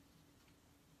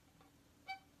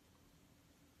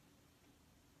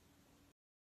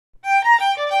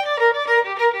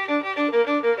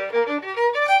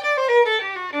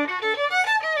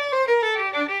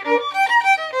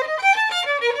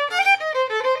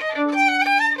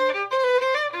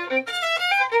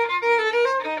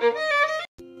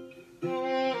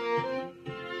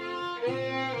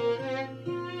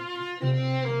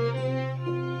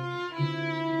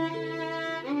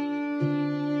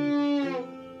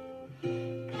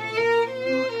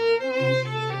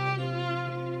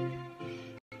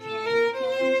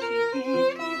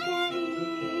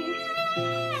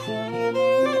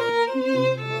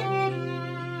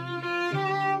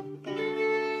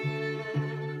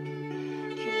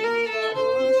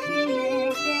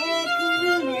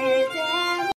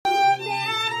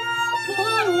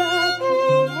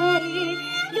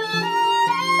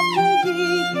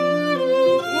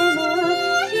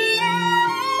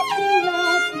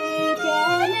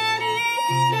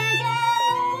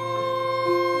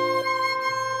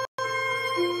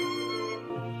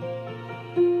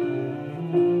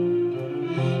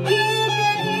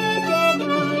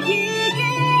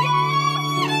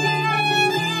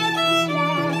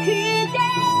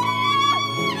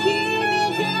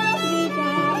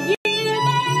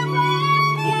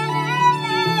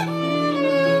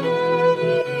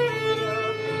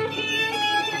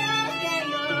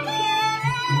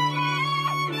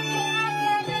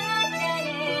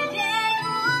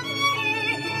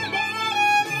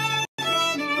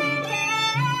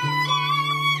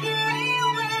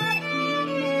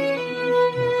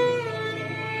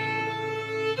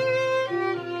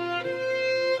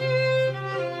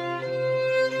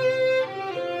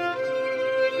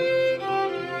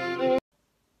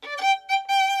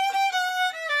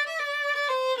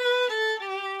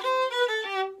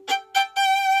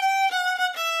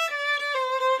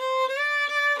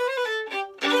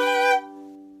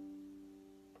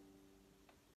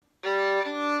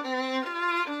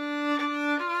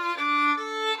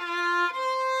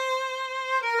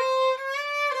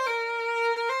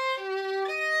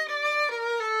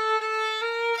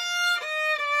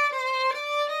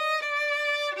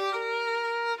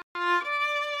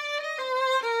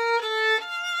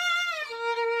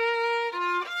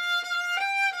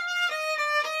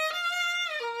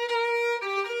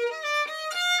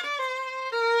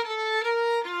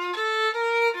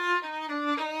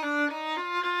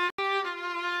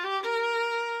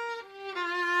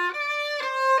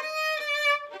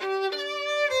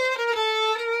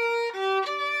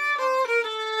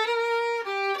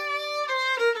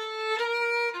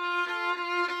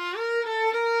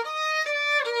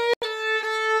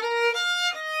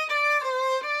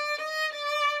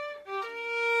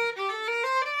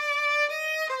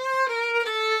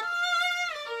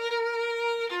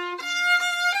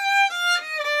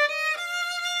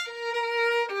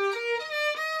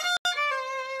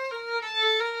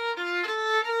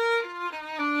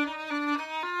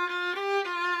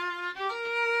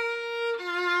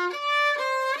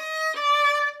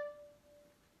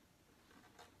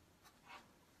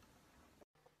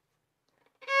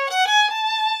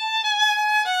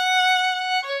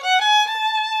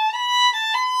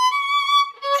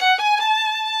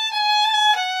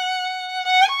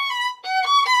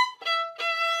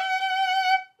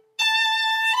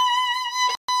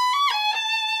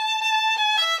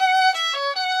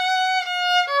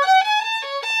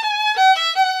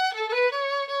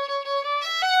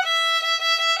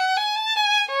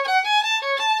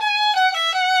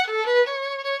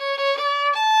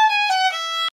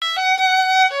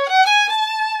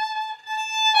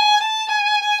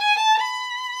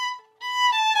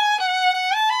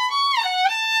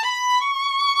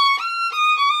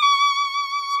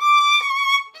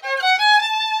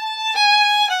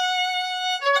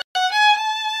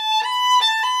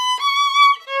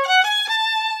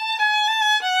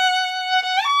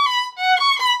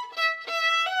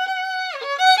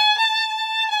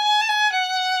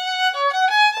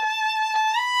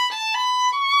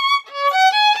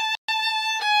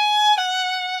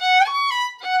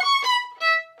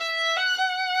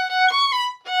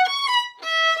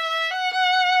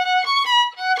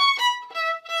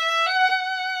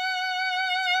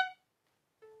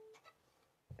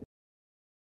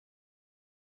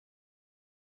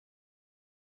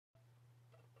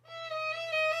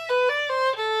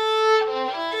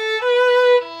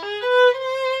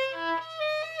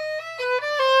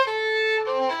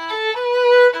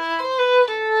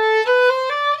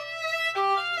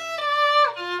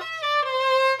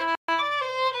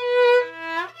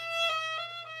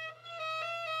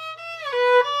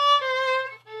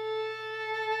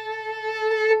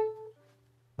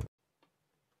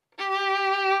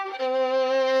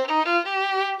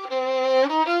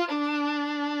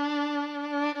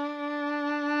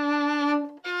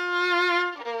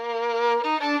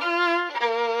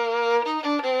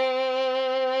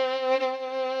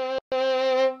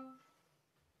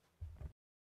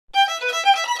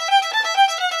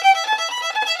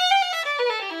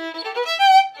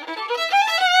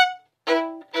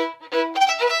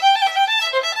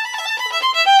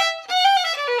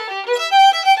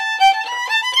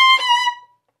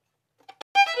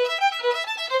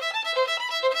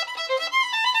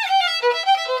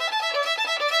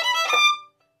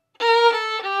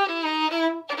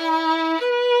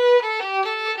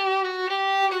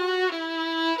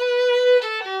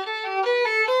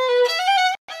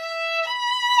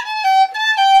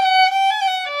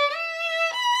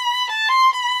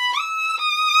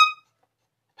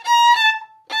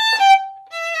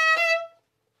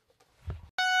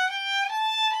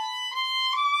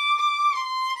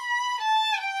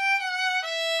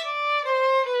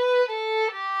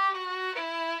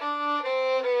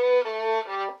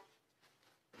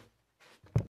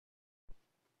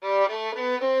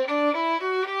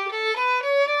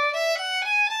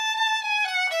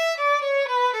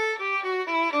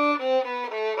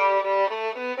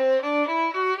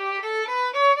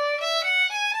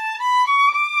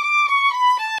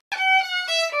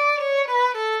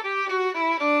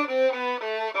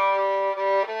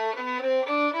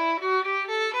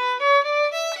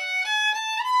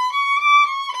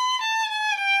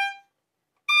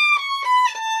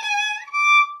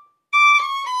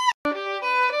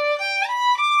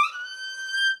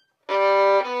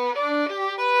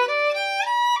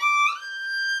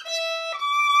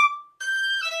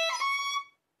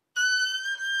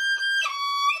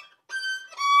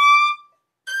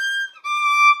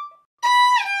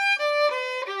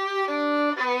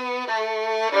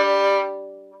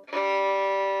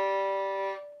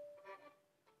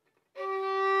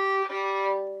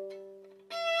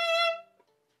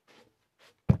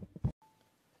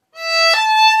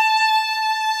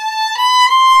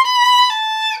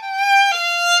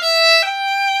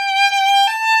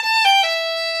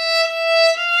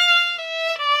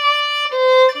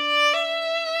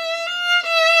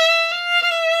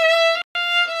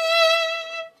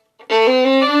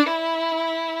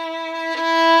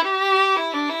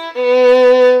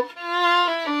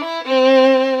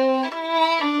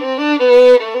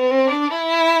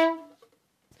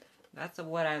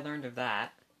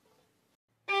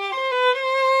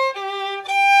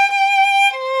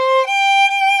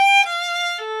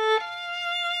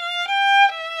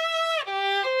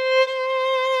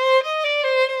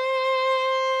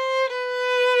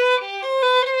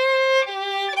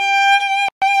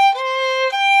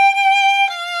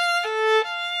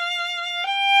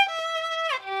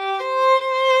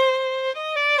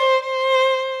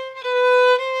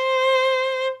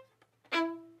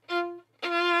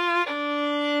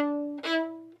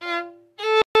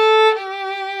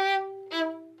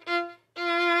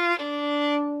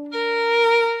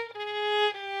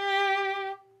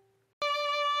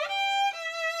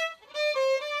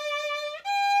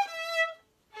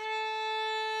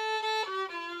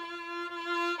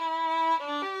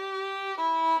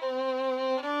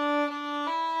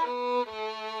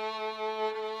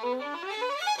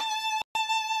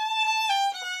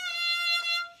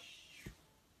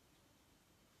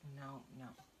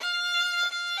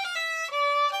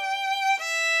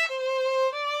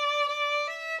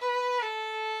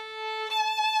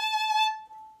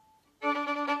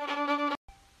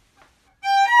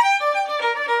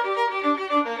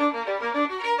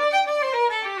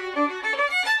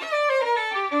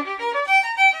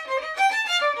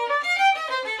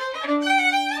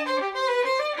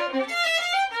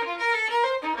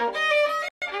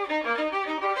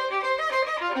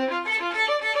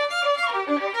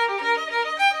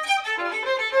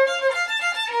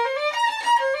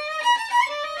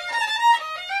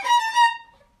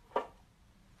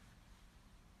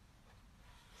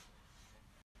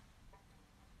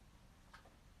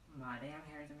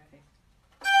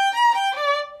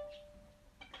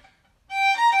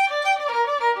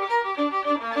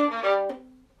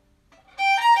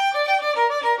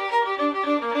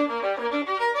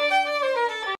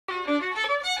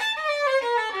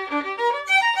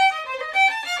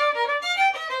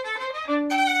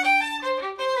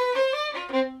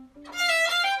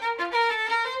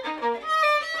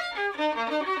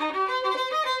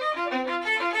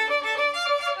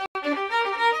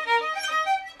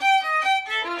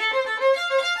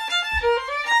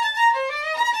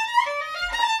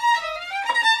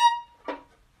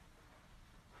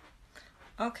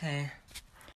 Okay.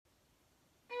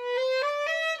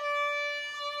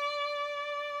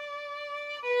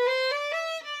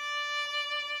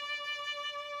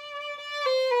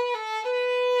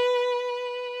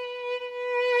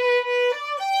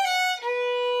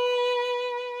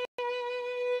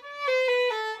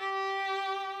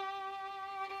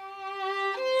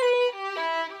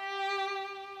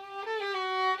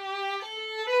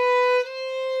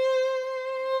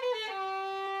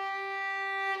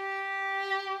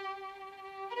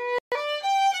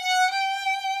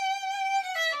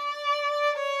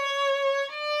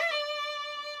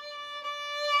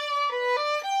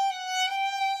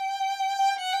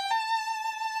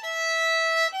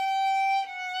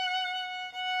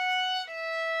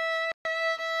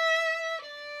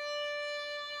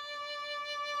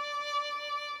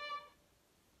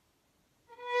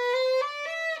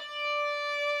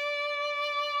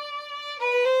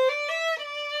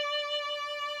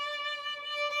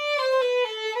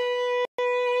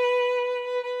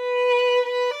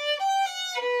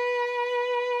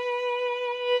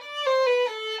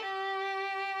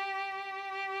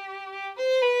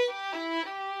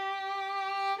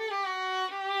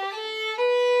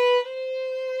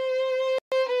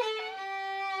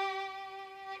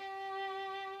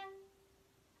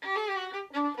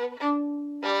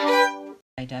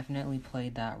 I definitely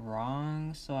played that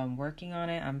wrong, so I'm working on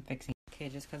it. I'm fixing. Okay,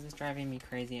 just because it's driving me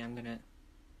crazy, I'm gonna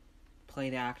play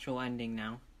the actual ending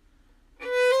now.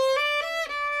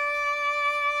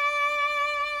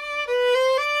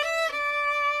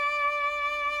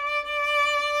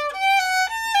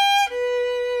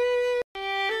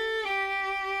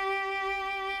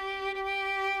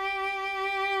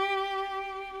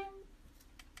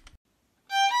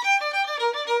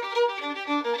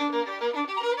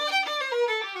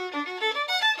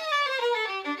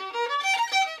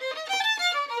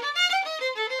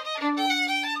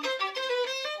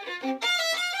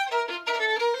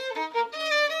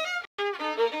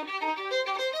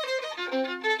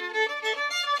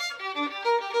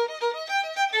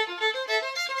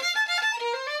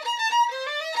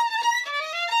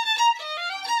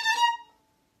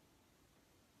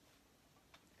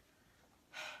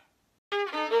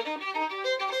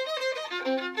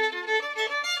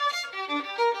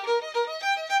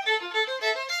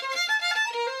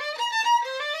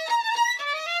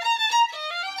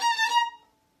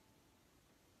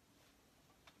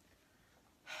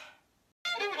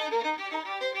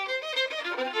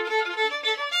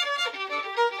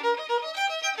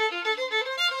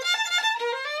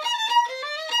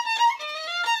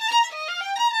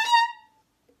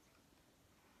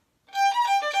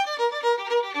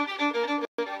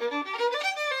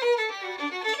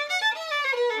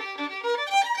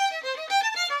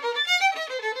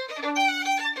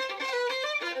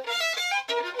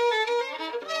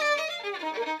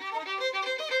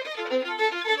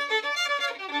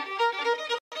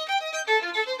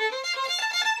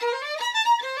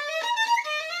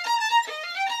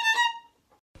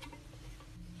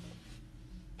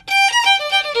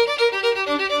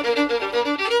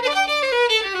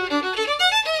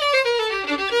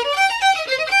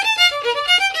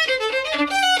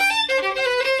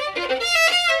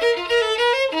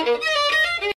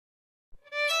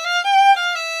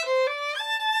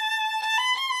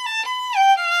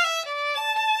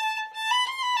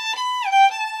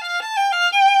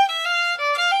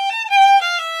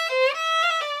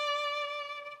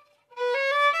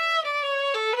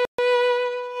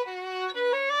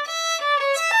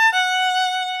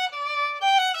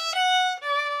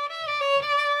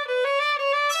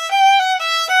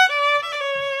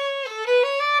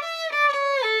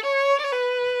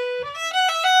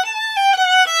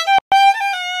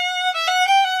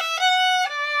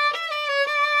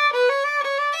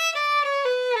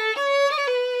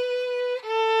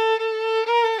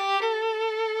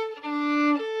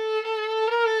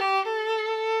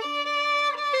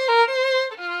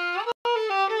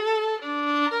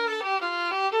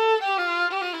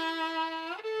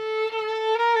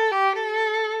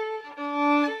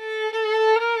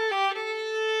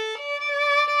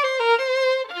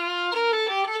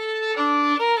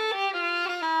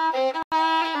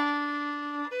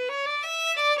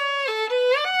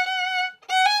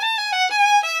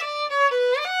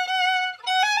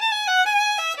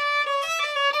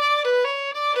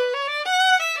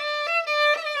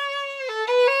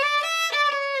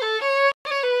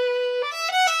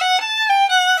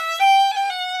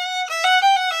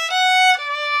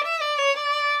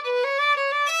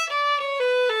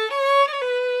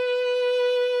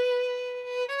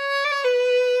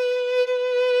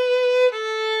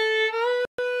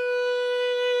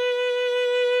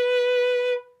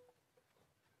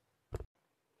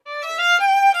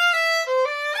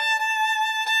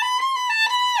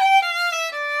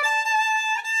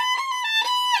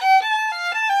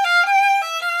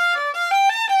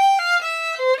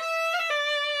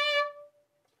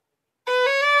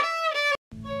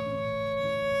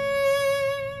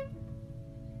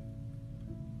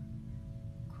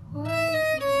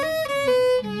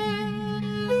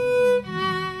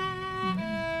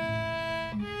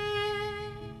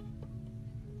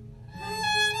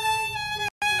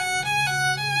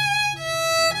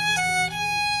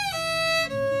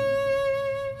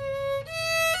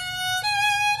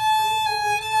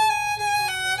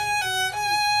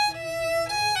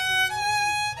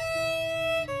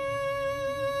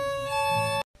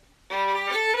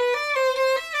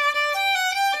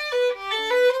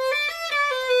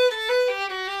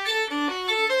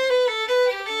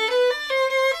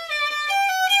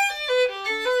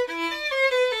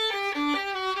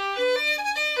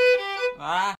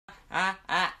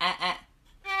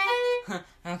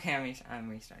 Okay, I'm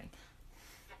restarting.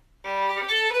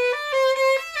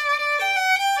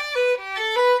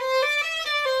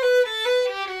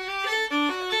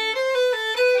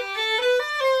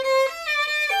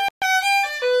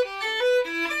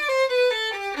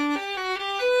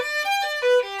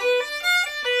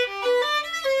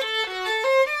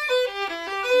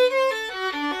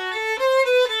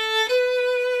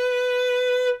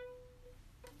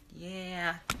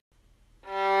 Yeah.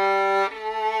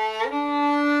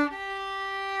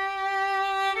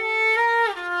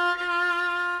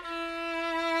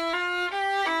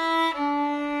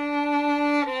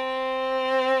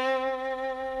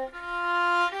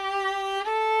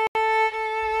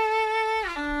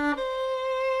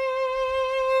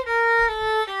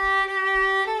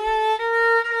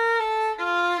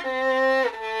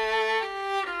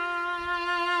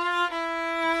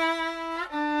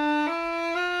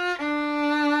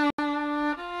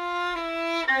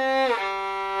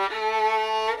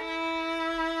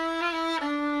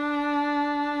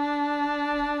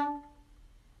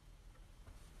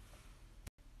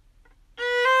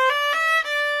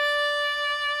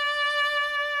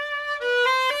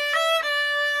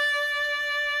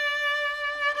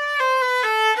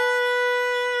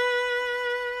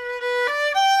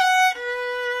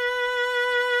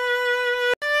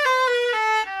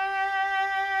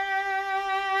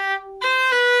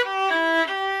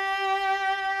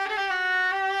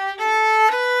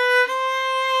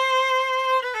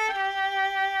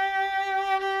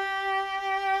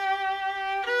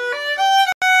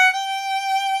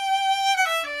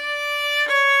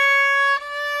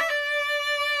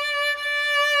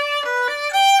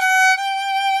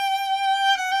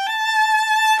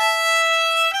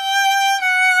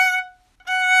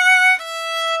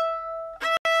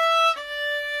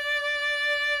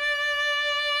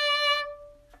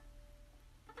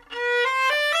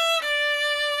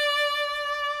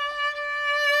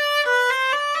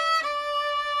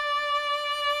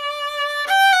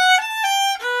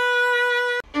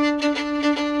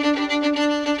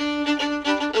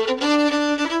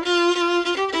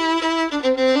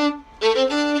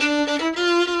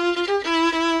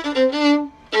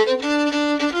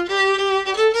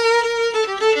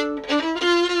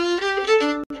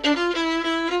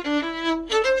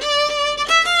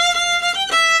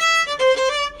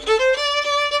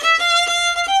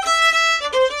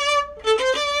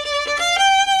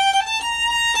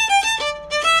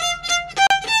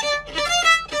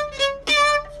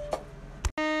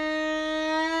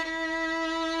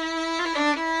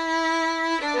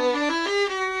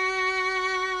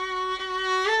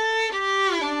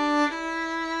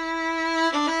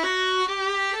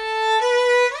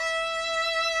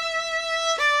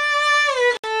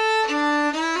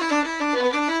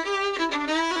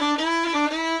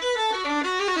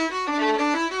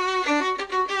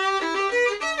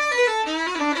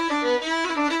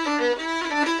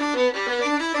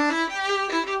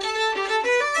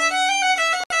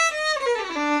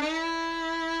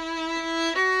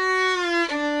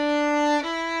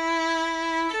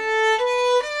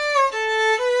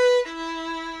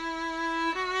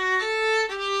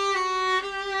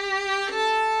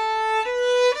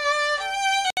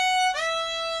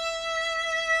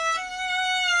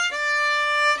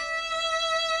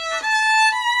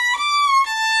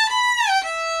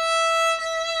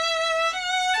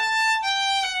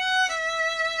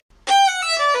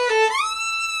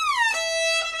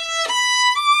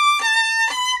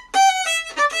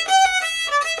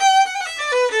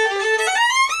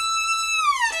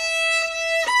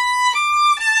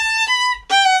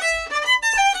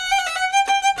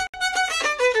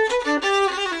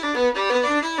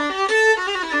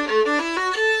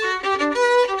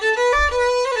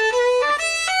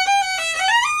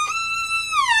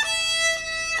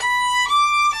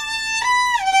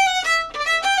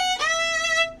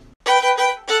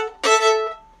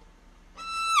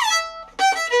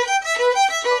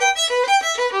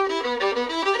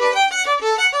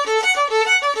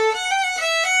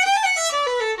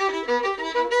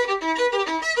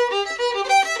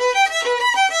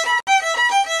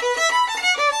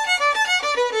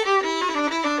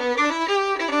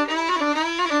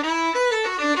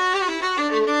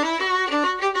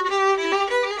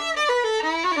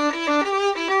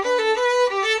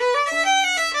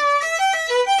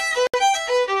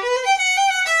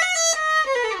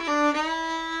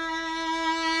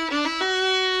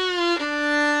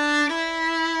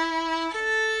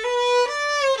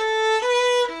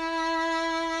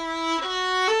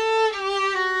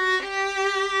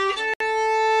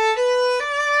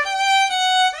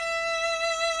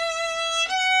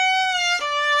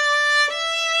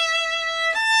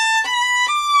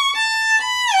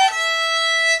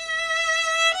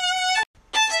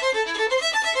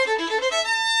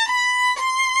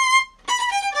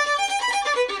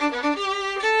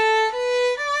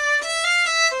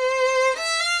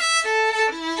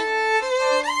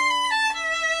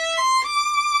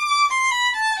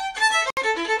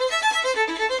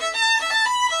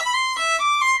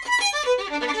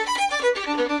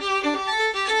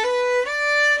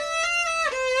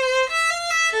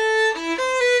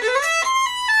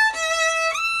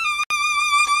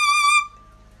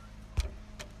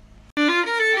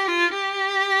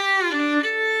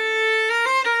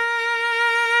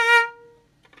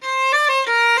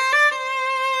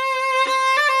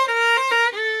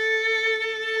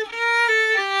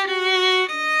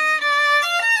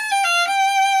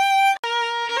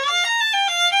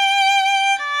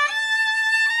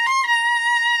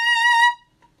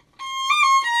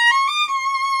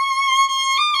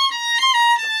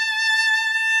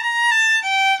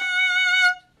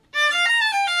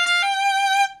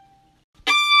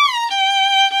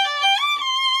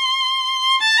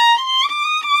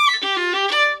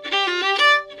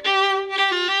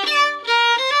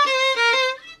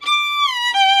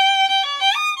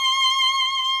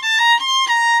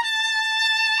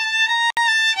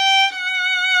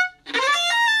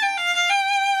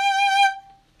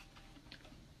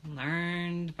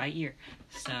 by ear.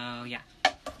 So yeah.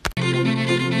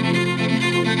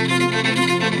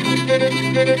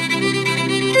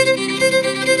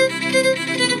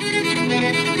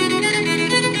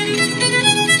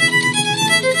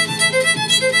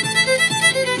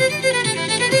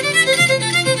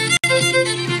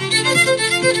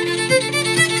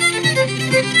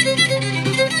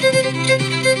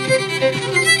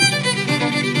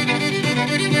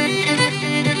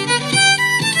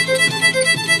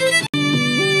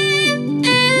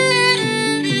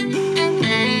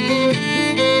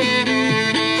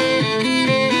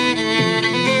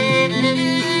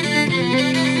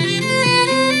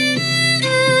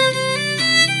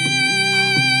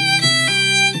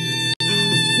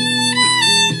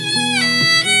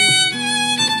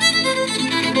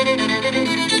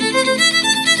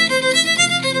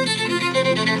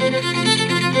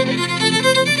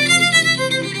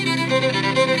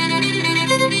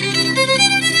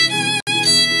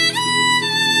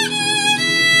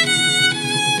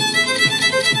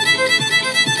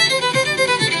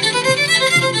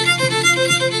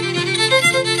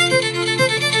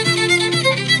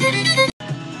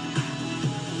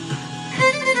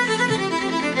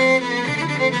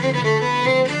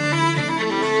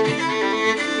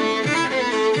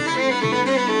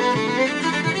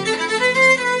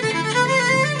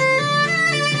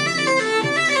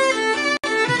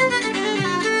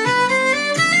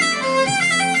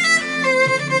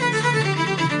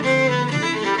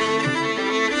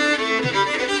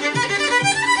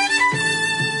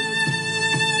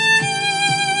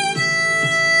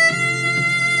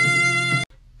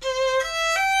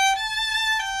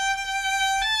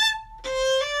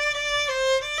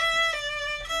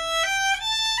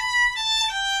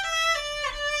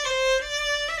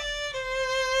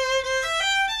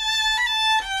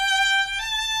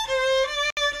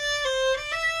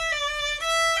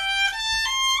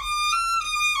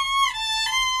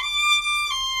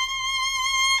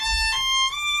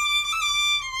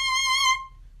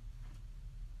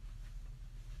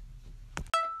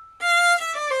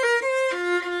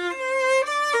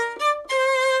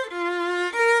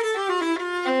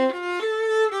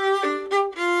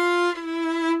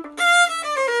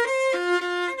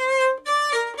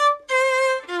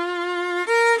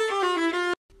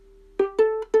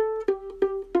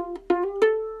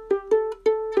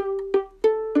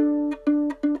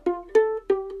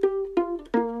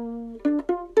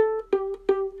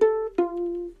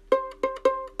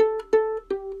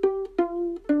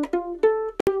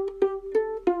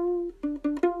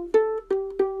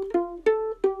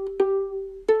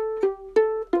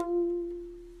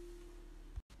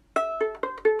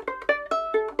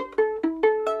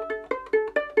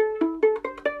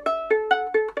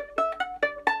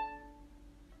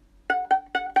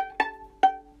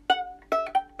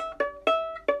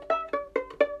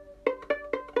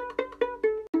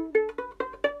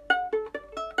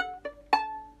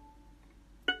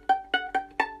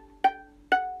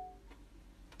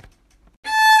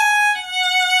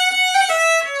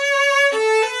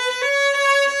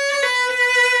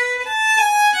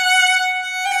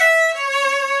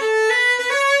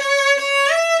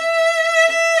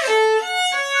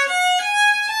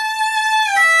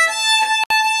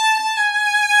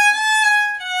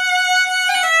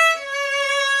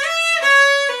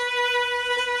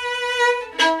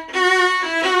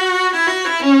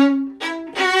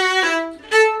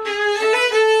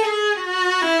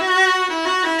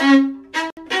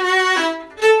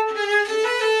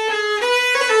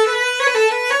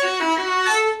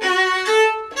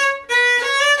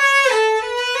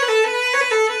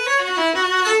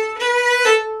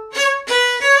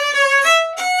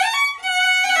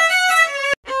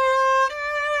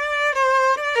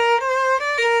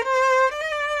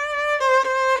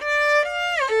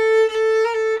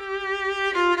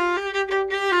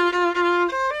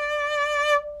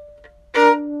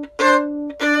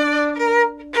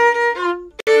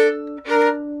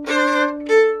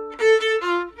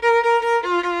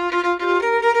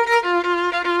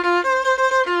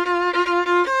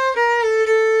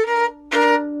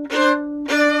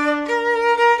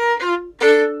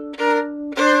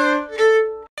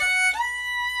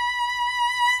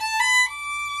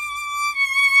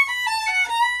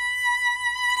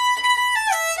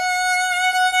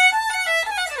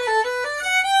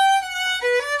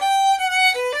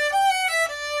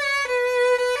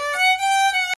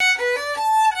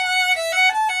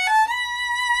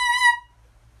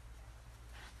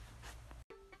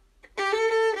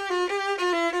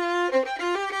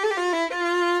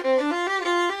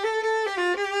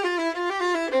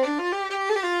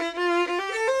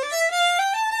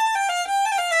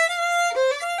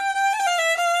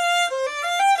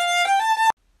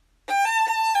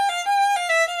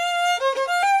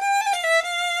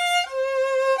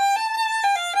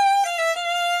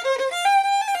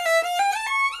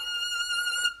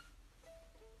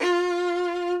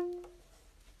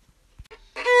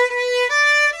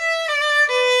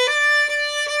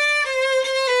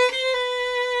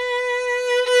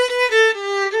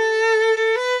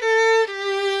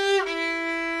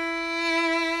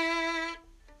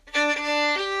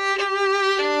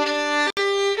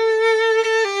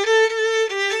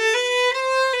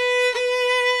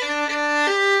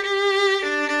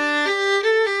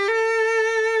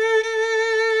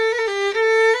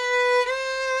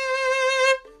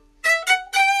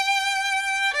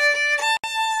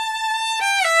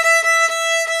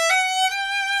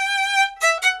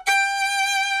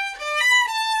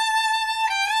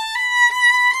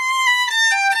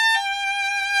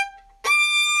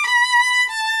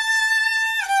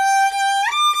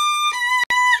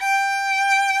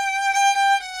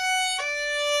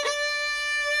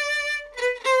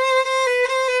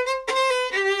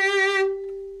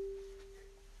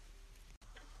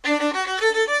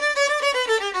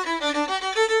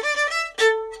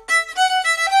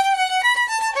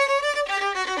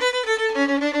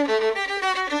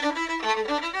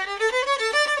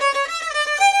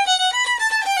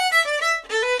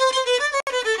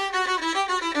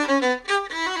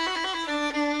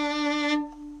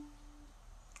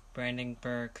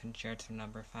 Brandenburg Concerto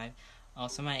number 5.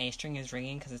 Also, my A string is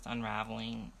ringing because it's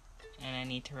unraveling, and I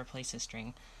need to replace the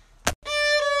string.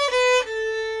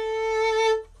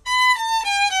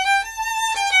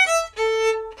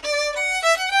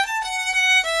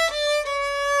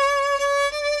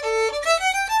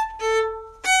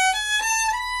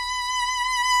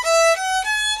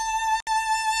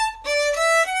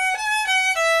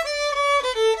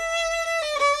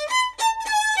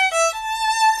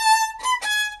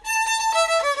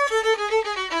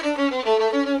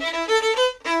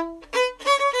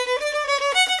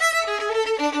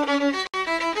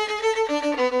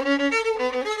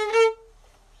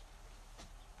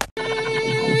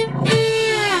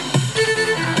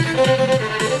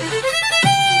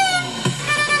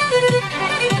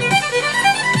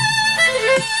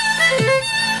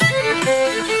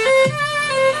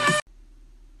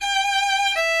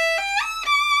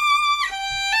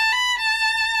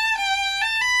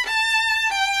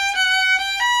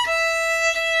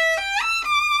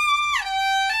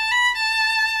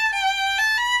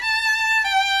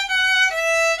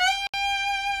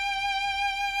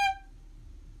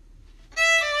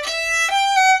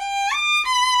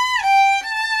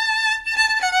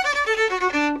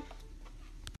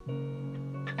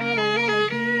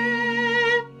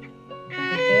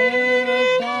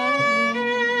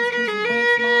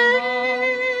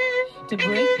 To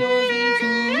break yours in two,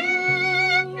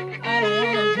 I don't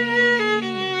wanna be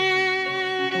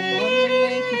the one to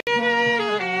make you cry.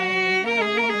 I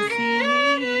don't wanna see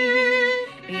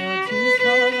your tears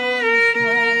fall on the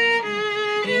sweat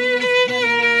in this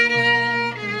January weather.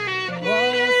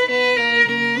 What else can I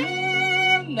do?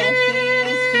 Nothing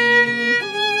else to lose.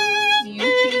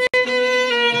 You can scream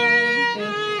right there.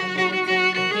 I know it's gonna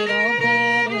make it all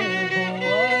better, but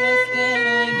what else can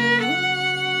I do?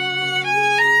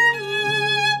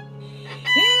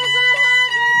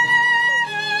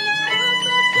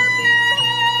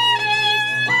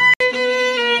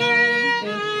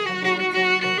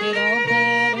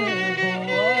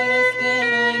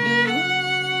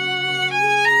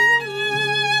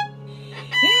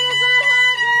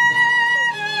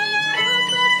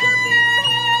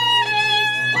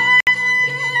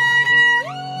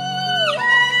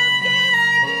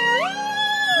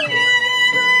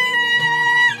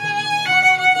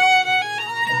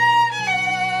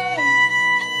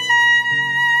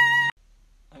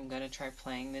 I'm gonna try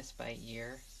playing this by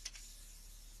ear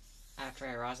after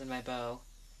I rosin my bow,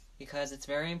 because it's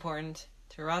very important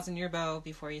to rosin your bow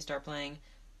before you start playing.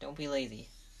 Don't be lazy.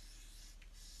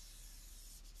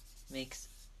 Makes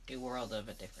a world of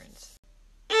a difference.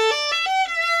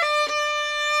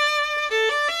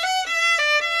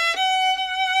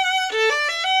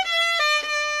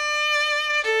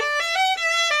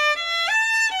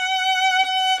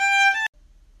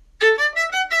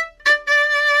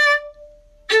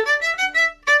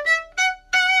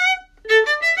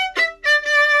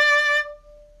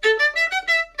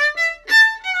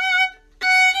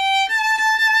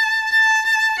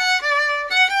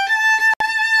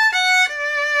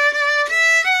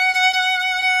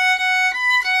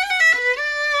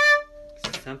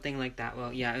 Something like that.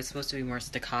 Well, yeah, it was supposed to be more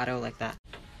staccato like that.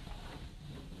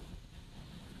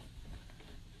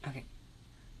 Okay.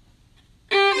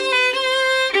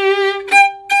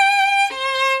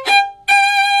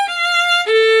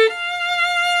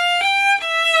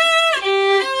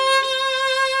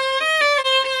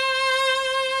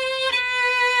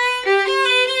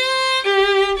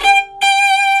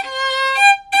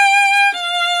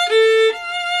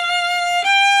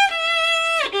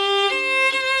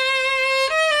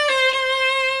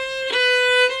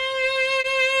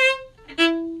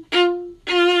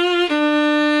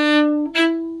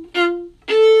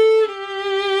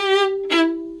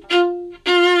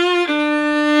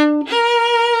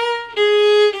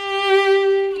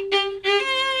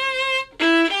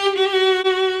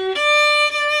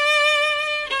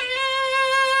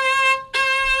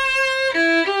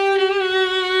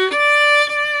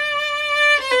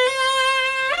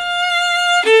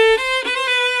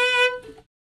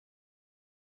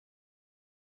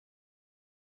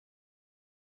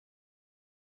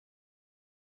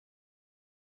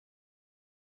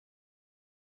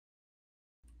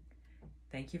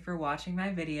 Thank you for watching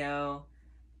my video.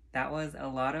 That was a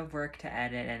lot of work to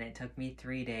edit, and it took me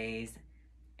 3 days,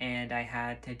 and I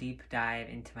had to deep dive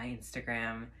into my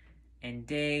Instagram and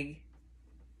dig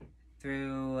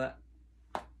through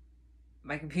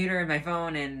my computer and my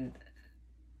phone and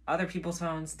other people's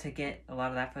phones to get a lot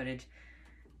of that footage,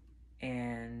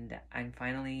 and I'm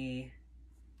finally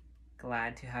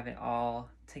glad to have it all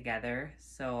together,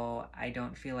 so I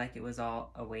don't feel like it was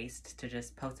all a waste to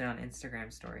just post it on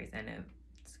Instagram stories and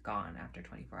it's gone after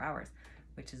 24 hours,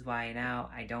 which is why now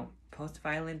I don't post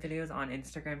violin videos on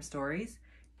Instagram stories.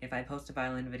 If I post a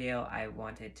violin video, I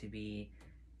want it to be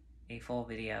a full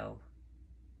video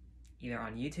either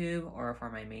on YouTube or for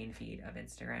my main feed of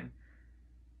Instagram.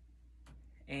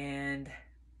 And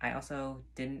I also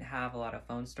didn't have a lot of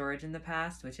phone storage in the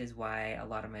past, which is why a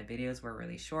lot of my videos were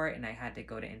really short and I had to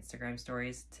go to Instagram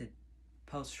stories to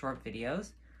post short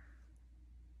videos.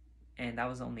 And that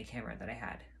was the only camera that I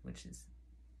had, which is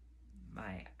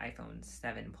my iPhone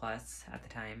 7 Plus at the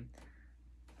time.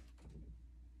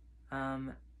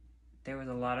 There was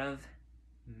a lot of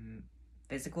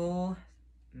physical,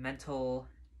 mental,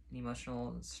 and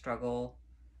emotional struggle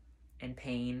and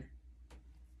pain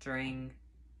during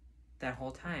that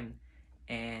whole time,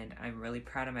 and I'm really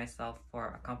proud of myself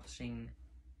for accomplishing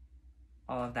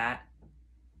all of that.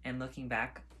 And looking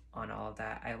back on all of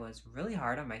that, I was really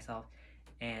hard on myself,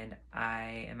 and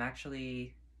I am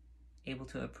actually able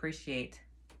to appreciate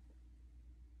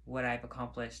what I've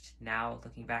accomplished now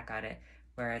looking back at it,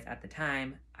 whereas at the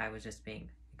time I was just being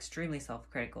extremely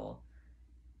self-critical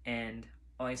and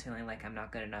always feeling like I'm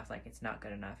not good enough, like it's not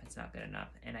good enough,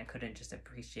 and I couldn't just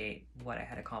appreciate what I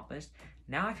had accomplished.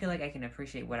 Now I feel like I can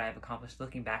appreciate what I've accomplished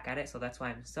looking back at it, so that's why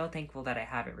I'm so thankful that I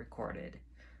have it recorded.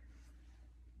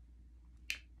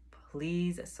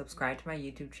 Please subscribe to my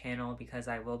YouTube channel because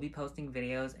I will be posting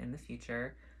videos in the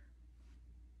future,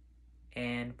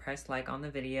 and press like on the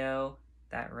video.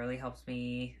 That really helps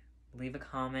me. Leave a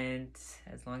comment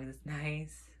as long as it's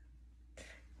nice.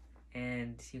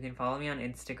 And you can follow me on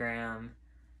Instagram.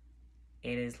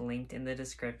 It is linked in the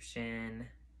description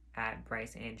at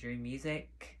Bryce Andrew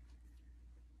Music.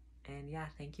 And yeah,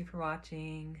 thank you for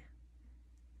watching.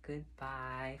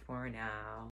 Goodbye for now.